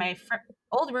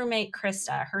old roommate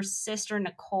Krista, her sister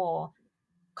Nicole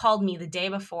called me the day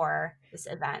before this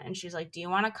event, and she's like, "Do you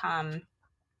want to come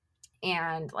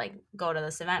and like go to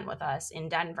this event with us in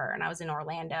Denver?" And I was in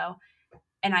Orlando,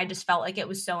 and I just felt like it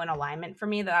was so in alignment for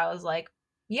me that I was like,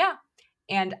 "Yeah."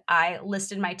 And I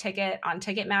listed my ticket on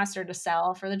Ticketmaster to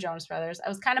sell for the Jonas Brothers. I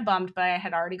was kind of bummed, but I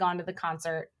had already gone to the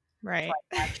concert Right.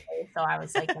 twice actually, so I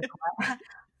was like, you know what?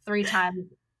 3 times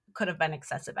could have been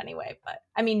excessive anyway, but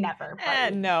I mean, never,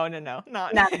 but No, no, no,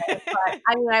 not. never. But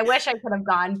I mean, I wish I could have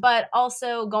gone, but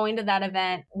also going to that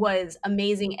event was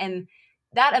amazing. And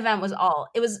that event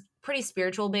it was pretty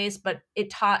spiritual based, but it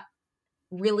taught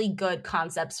really good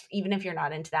concepts, even if you're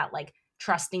not into that, like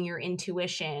trusting your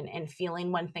intuition and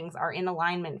feeling when things are in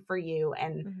alignment for you,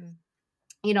 and, Mhm.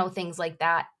 things like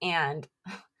that. And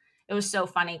it was so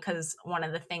funny because one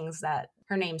of the things that,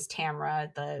 her name's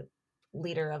Tamra, the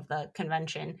leader of the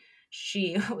convention,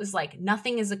 she was like,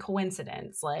 nothing is a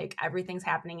coincidence. Like everything's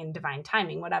happening in divine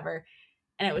timing, whatever.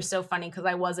 And it was so funny because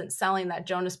I wasn't selling that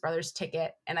Jonas Brothers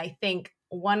ticket. And I think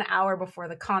 1 hour before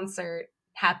the concert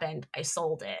happened, I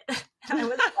sold it. And I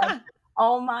was like,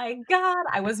 oh my God,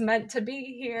 I was meant to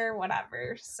be here,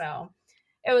 whatever. So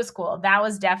it was cool. That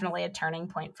was definitely a turning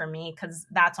point for me because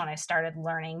that's when I started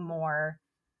learning more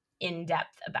in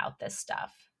depth about this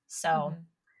stuff. So, Mhm.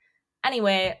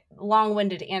 anyway, long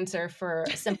winded answer for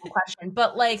a simple question.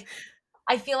 But like,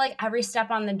 I feel like every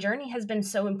step on the journey has been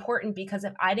so important, because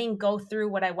if I didn't go through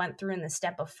what I went through in the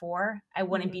step before, I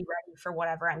wouldn't be Mhm. ready for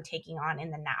whatever I'm taking on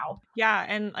in the now. Yeah,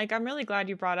 and like I'm really glad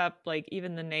you brought up like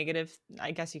even the negative,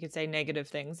 I guess you could say negative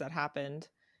things that happened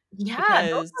Yeah, those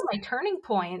because are my turning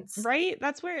points. right,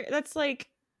 that's like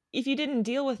if you didn't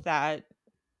deal with that,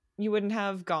 you wouldn't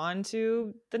have gone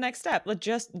to the next step. Like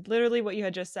just literally what you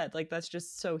had just said. Like that's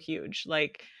just so huge.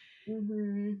 Like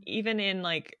Hmm. even in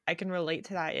like I can relate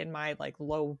to that in my like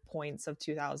low points of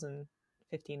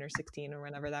 2015 or 16 or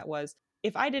whenever that was.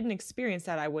 If I didn't experience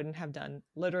that, I wouldn't have done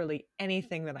literally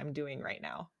anything that I'm doing right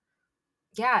now.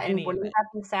 Yeah, and Any of wouldn't it. that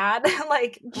be sad?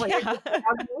 Like it Yeah.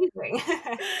 sounds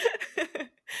amazing.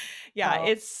 Yeah,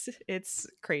 So it's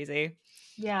crazy.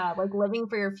 yeah, like living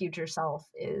for your future self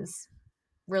is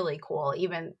really cool.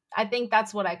 Even I think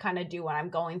that's what I kind of do when I'm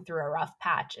going through a rough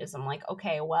patch, is I'm like,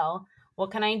 okay, well,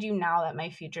 what can I do now that my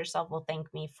future self will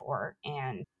thank me for,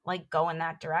 and like go in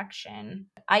that direction.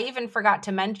 I even forgot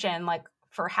to mention, like,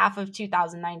 for half of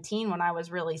 2019 when I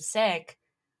was really sick,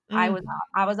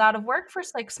 I was out of work for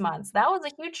 6 months. That was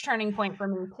a huge turning point for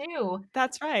me too.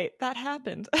 That's right. That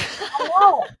happened. I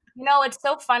know. You know, it's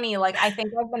so funny, like, I think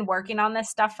I've been working on this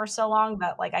stuff for so long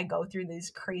that, like, I go through these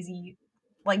crazy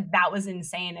like, that was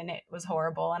insane and it was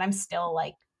horrible, and I'm still,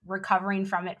 like, recovering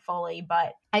from it fully,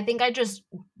 but I think I just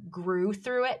grew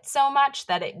through it so much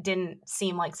that it didn't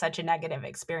seem like such a negative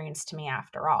experience to me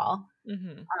after all.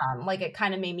 Mhm. Like, it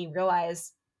kinda made me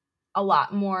realize a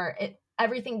lot more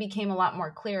everything became a lot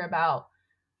more clear about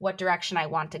what direction I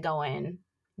want to go in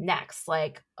next.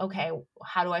 Like, okay,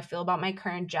 how do I feel about my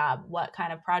current job? What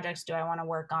kind of projects do I want to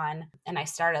work on? And I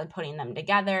started putting them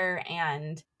together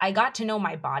and I got to know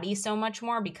my body so much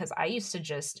more because I used to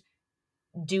just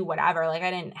do whatever. Like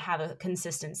I didn't have a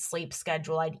consistent sleep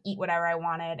schedule. I'd eat whatever I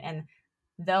wanted and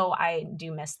though I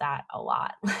do miss that a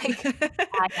lot. Like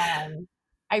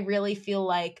I really feel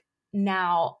like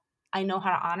now I know how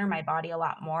to honor my body a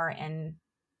lot more. And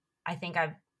I think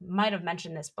I might have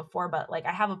mentioned this before, but like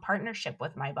I have a partnership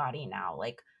with my body now.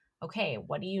 Like, okay,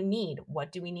 what do you need?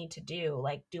 What do we need to do?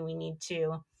 Like, do we need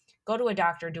to go to a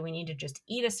doctor? Do we need to just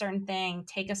eat a certain thing,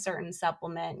 take a certain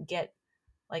supplement, get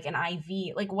like an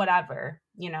IV, like whatever,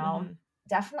 you know? Mhm.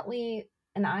 Definitely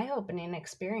an eye opening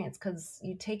experience because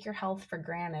you take your health for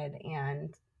granted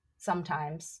and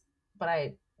sometimes, but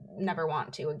I never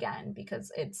want to again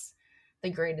because it's the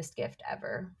greatest gift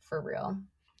ever for real.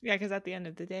 Yeah, because at the end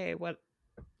of the day, what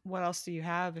else do you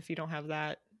have if you don't have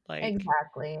that? Like,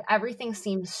 Exactly. Everything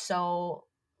seems so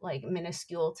like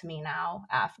minuscule to me now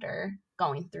after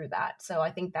going through that. So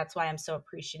I think that's why I'm so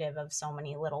appreciative of so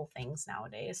many little things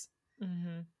nowadays.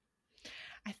 mhm.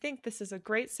 I think this is a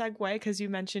great segue because you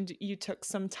mentioned you took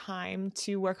some time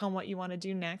to work on what you want to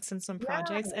do next and some Yeah,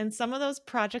 projects, and some of those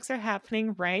projects are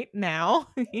happening right now.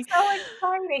 so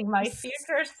exciting. My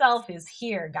future self is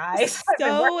here, guys. I've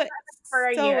been working So, on this for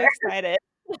a so year. excited.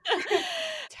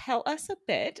 Tell us a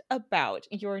bit about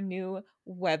your new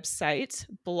website,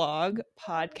 blog,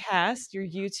 podcast, your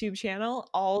YouTube channel,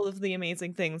 all of the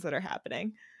amazing things that are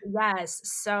happening. Yes.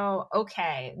 So,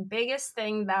 okay. Biggest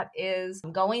thing that is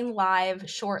going live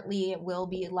shortly, will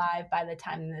be live by the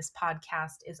time this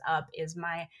podcast is up, is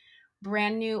my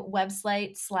brand new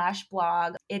website slash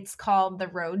blog. It's called The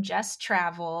Road Just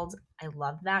Traveled. I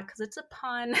love that because it's a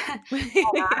pun.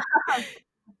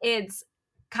 It's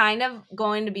kind of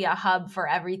going to be a hub for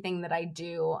everything that I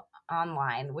do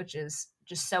online, which is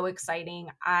just so exciting.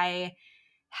 I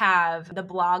have the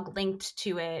blog linked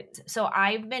to it. So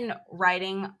I've been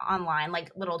writing online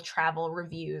like little travel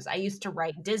reviews. I used to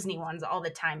write Disney ones all the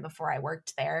time before I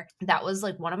worked there. That was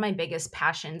like one of my biggest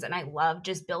passions. And I love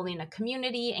just building a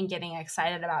community and getting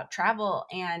excited about travel.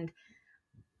 And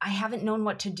I haven't known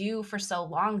what to do for so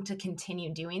long to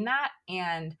continue doing that.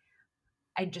 And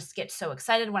I just get so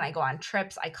excited when I go on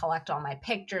trips. I collect all my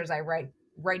pictures. I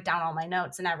write down all my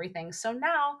notes and everything. So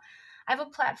now I have a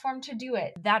platform to do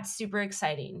it. That's super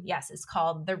exciting. Yes, it's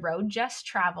called The Road Just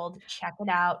Traveled. Check it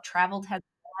out. Traveled has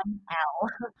one L.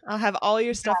 I'll have all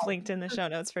your stuff linked in the show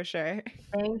notes for sure.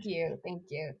 Thank you. Thank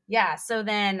you. Yeah. So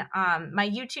then my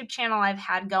YouTube channel I've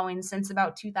had going since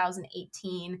about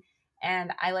 2018.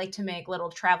 And I like to make little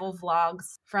travel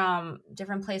vlogs from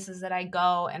different places that I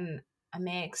go. And I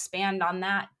may expand on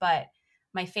that. But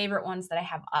my favorite ones that I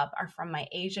have up are from my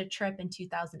Asia trip in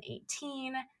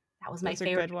 2018. That was my Those are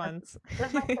favorite good trip. ones. It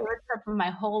was my favorite trip of my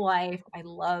whole life. I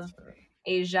love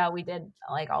Asia. We did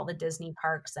like all the Disney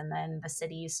parks and then the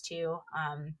cities too.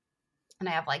 And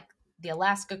I have like the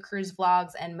Alaska cruise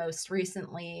vlogs and most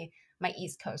recently my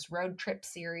East Coast road trip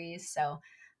series. So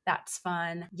that's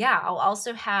fun. Yeah, I'll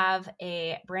also have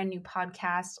a brand new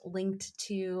podcast linked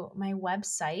to my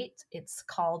website. It's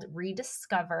called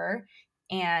Rediscover.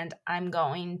 And I'm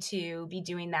going to be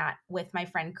doing that with my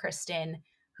friend Kristen,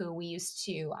 who we used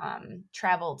to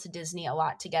travel to Disney a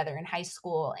lot together in high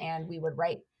school. And we would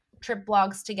write trip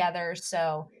blogs together.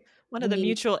 So One of the we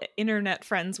mutual internet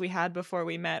friends we had before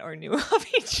we met or knew of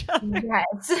each other.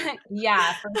 Yes.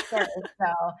 Yeah, for sure.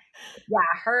 So,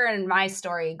 yeah, her and my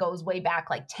story goes way back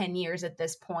like 10 years at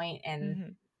this point, and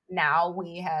Mhm. now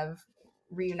we have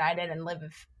reunited and live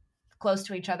close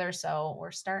to each other, so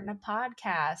we're starting a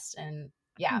podcast and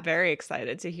I'm yeah. very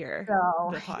excited to hear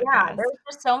So, the yeah, podcast. there's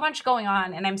just so much going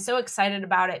on and I'm so excited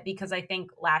about it because I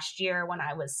think last year when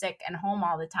I was sick and home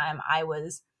all the time, I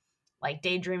was like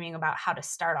daydreaming about how to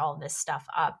start all this stuff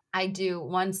up. I do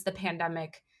once the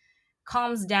pandemic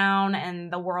calms down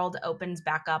and the world opens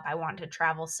back up, I want to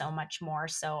travel so much more.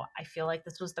 So I feel like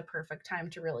this was the perfect time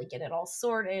to really get it all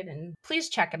sorted. And please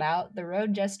check it out,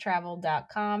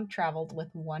 theroadjusttraveled.com, traveled with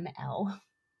one L.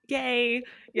 Yay. Yay.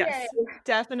 Yes,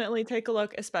 definitely take a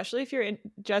look, especially if you're in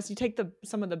Jess, you take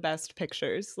some of the best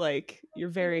pictures. Like you're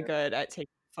very good at taking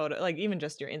photo, like even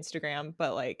just your Instagram,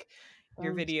 but like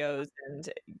your Thank you. videos and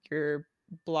your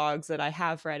blogs that I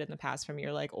have read in the past from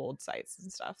your like old sites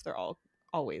and stuff. They're all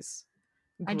always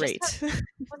I just great.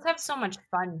 have so much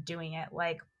fun doing it.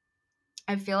 Like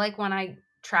I feel like when I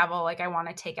travel, like I want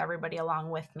to take everybody along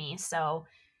with me. So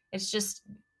it's just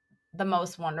the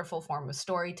most wonderful form of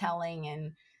storytelling,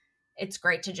 and it's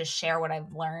great to just share what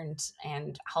I've learned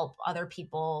and help other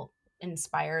people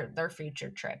inspire their future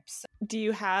trips. Do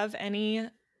you have any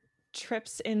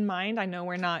trips in mind? I know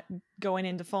we're not going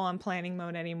into full on planning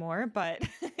mode anymore, but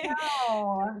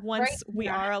No, right once we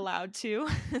now. are allowed to,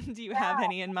 do you have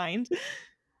any in mind?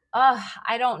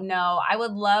 I don't know. I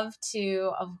would love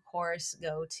to, of course,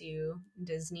 go to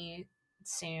Disney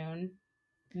soon.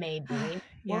 Maybe. We'll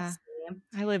Yeah, see.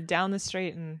 I live down the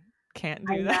street and can't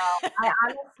I do know. that. I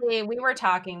honestly, we were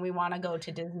talking, we want to go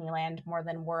to Disneyland more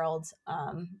than World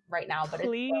right now, but it's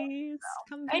still, Please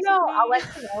come I know, visit I'll me.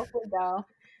 let you know if we go.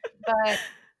 But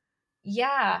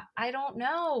yeah, I don't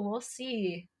know. We'll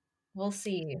see. We'll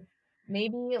see.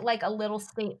 Maybe like a little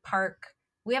state park.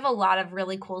 We have a lot of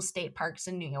really cool state parks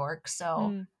in New York, so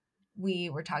Mm, we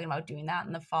were talking about doing that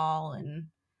in the fall, and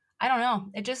I don't know.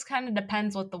 It just kind of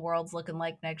depends what the world's looking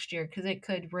like next year because it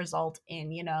could result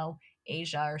in,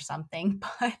 Asia or something.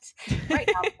 But right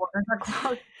now the borders are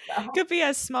closed. So Could be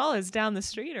as small as down the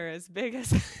street or as big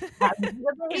as with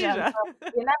Asia. Asia. So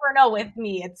you never know with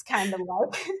me. It's kind of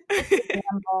like it's a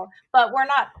gamble. But we're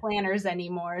not planners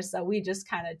anymore, so we just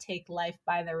kind of take life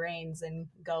by the reins and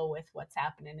go with what's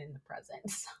happening in the present.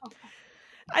 So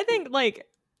I think like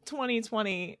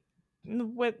 2020,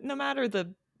 with no matter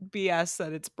the BS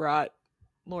that it's brought,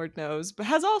 Lord knows, but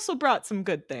has also brought some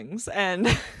good things. And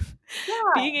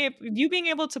yeah, being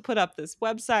able to put up this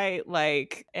website,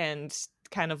 like, and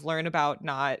kind of learn about,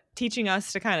 not teaching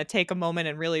us to kind of take a moment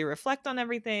and really reflect on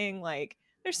everything. Like,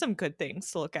 there's some good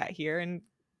things to look at here, and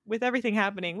with everything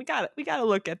happening, we got to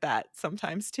look at that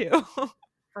sometimes too.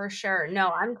 for sure. No,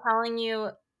 I'm telling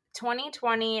you,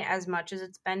 2020, as much as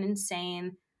it's been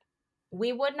insane,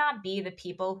 we would not be the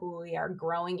people who we are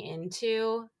growing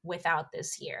into without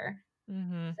this year.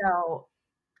 Hmm. So,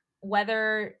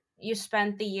 whether you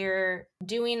spent the year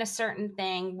doing a certain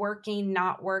thing, working,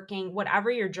 not working, whatever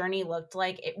your journey looked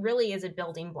like, it really is a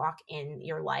building block in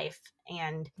your life.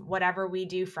 And whatever we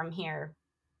do from here,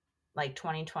 like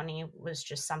 2020 was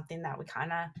just something that we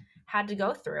kind of had to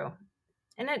go through.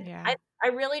 And Yeah. I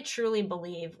really truly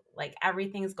believe like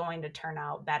everything's going to turn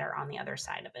out better on the other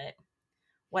side of it,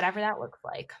 whatever that looks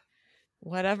like.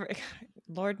 Whatever.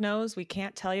 Lord knows we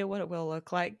can't tell you what it will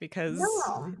look like because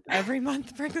No. every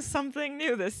month brings something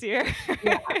new this year.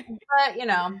 Yeah. But,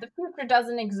 the future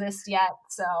doesn't exist yet.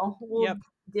 So we'll Yep.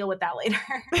 deal with that later.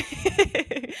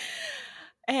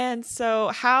 And so,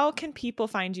 how can people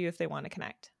find you if they want to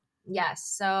connect?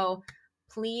 Yes. So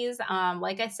please,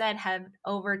 like I said, head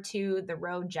over to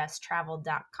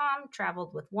theroadjesstraveled.com,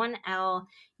 traveled with one L.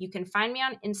 You can find me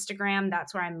on Instagram.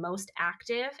 That's where I'm most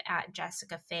active at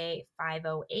Jessica Faye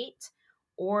 508.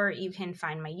 Or you can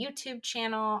find my YouTube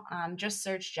channel. Just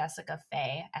search Jessica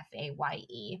Faye,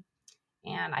 Faye,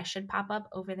 and I should pop up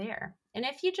over there. And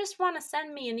if you just want to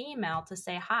send me an email to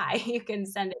say hi, you can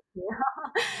send it to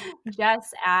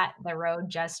Jess at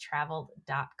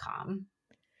theroadjesstraveled.com.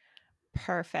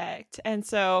 Perfect. And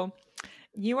so,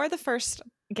 you are the first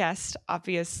guest,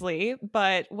 obviously,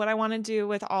 but what I want to do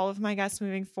with all of my guests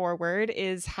moving forward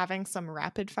is having some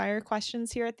rapid fire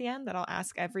questions here at the end that I'll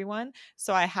ask everyone.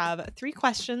 So I have 3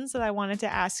 questions that I wanted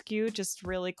to ask you just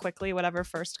really quickly, whatever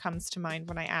first comes to mind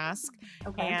when I ask.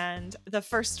 Okay. And the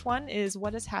first one is,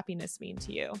 what does happiness mean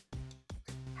to you?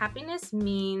 Happiness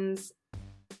means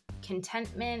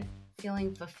contentment,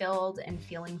 feeling fulfilled, and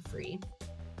feeling free.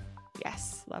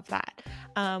 Yes, love that.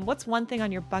 What's one thing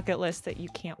on your bucket list that you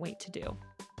can't wait to do?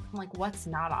 I'm like, what's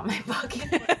not on my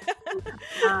bucket list?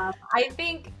 I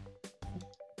think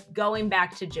going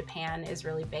back to Japan is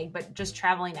really big, but just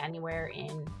traveling anywhere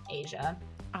in Asia.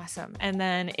 Awesome. And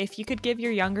then if you could give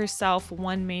your younger self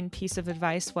one main piece of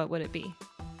advice, what would it be?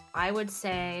 I would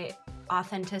say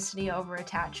authenticity over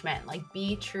attachment. Like,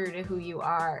 be true to who you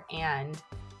are and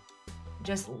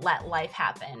just let life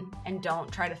happen, and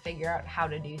don't try to figure out how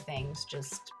to do things.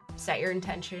 Just set your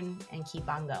intention and keep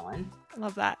on going. I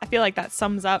love that. I feel like that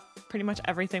sums up pretty much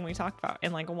everything we talked about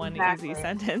in like one easy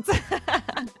sentence.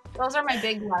 Those are my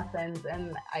big lessons,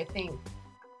 and I think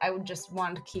I would just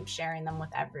want to keep sharing them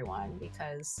with everyone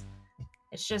because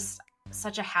it's just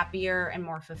such a happier and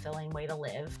more fulfilling way to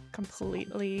live.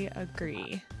 Completely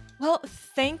agree. Well,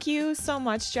 thank you so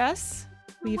much, Jess.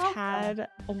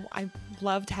 I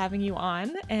loved having you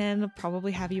on and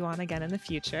probably have you on again in the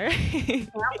future. Can't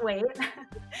wait.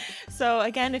 So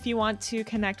again, if you want to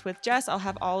connect with Jess, I'll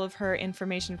have all of her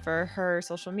information for her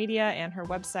social media and her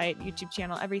website, YouTube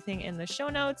channel, everything in the show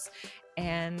notes.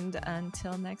 And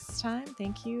until next time,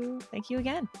 thank you. Thank you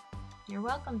again. You're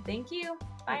welcome. Thank you.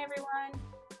 Bye, everyone.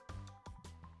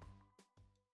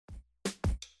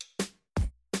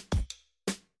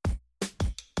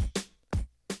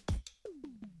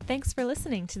 Thanks for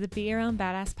listening to the Be Your Own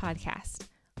Badass podcast.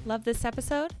 Love this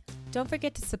episode? Don't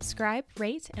forget to subscribe,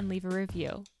 rate, and leave a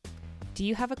review. Do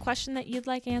you have a question that you'd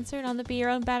like answered on the Be Your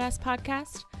Own Badass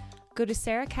podcast? Go to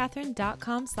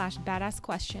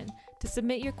sarahcatherine.com/badassquestion to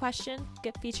submit your question,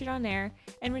 get featured on air,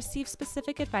 and receive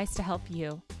specific advice to help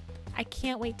you. I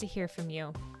can't wait to hear from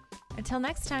you. Until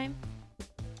next time.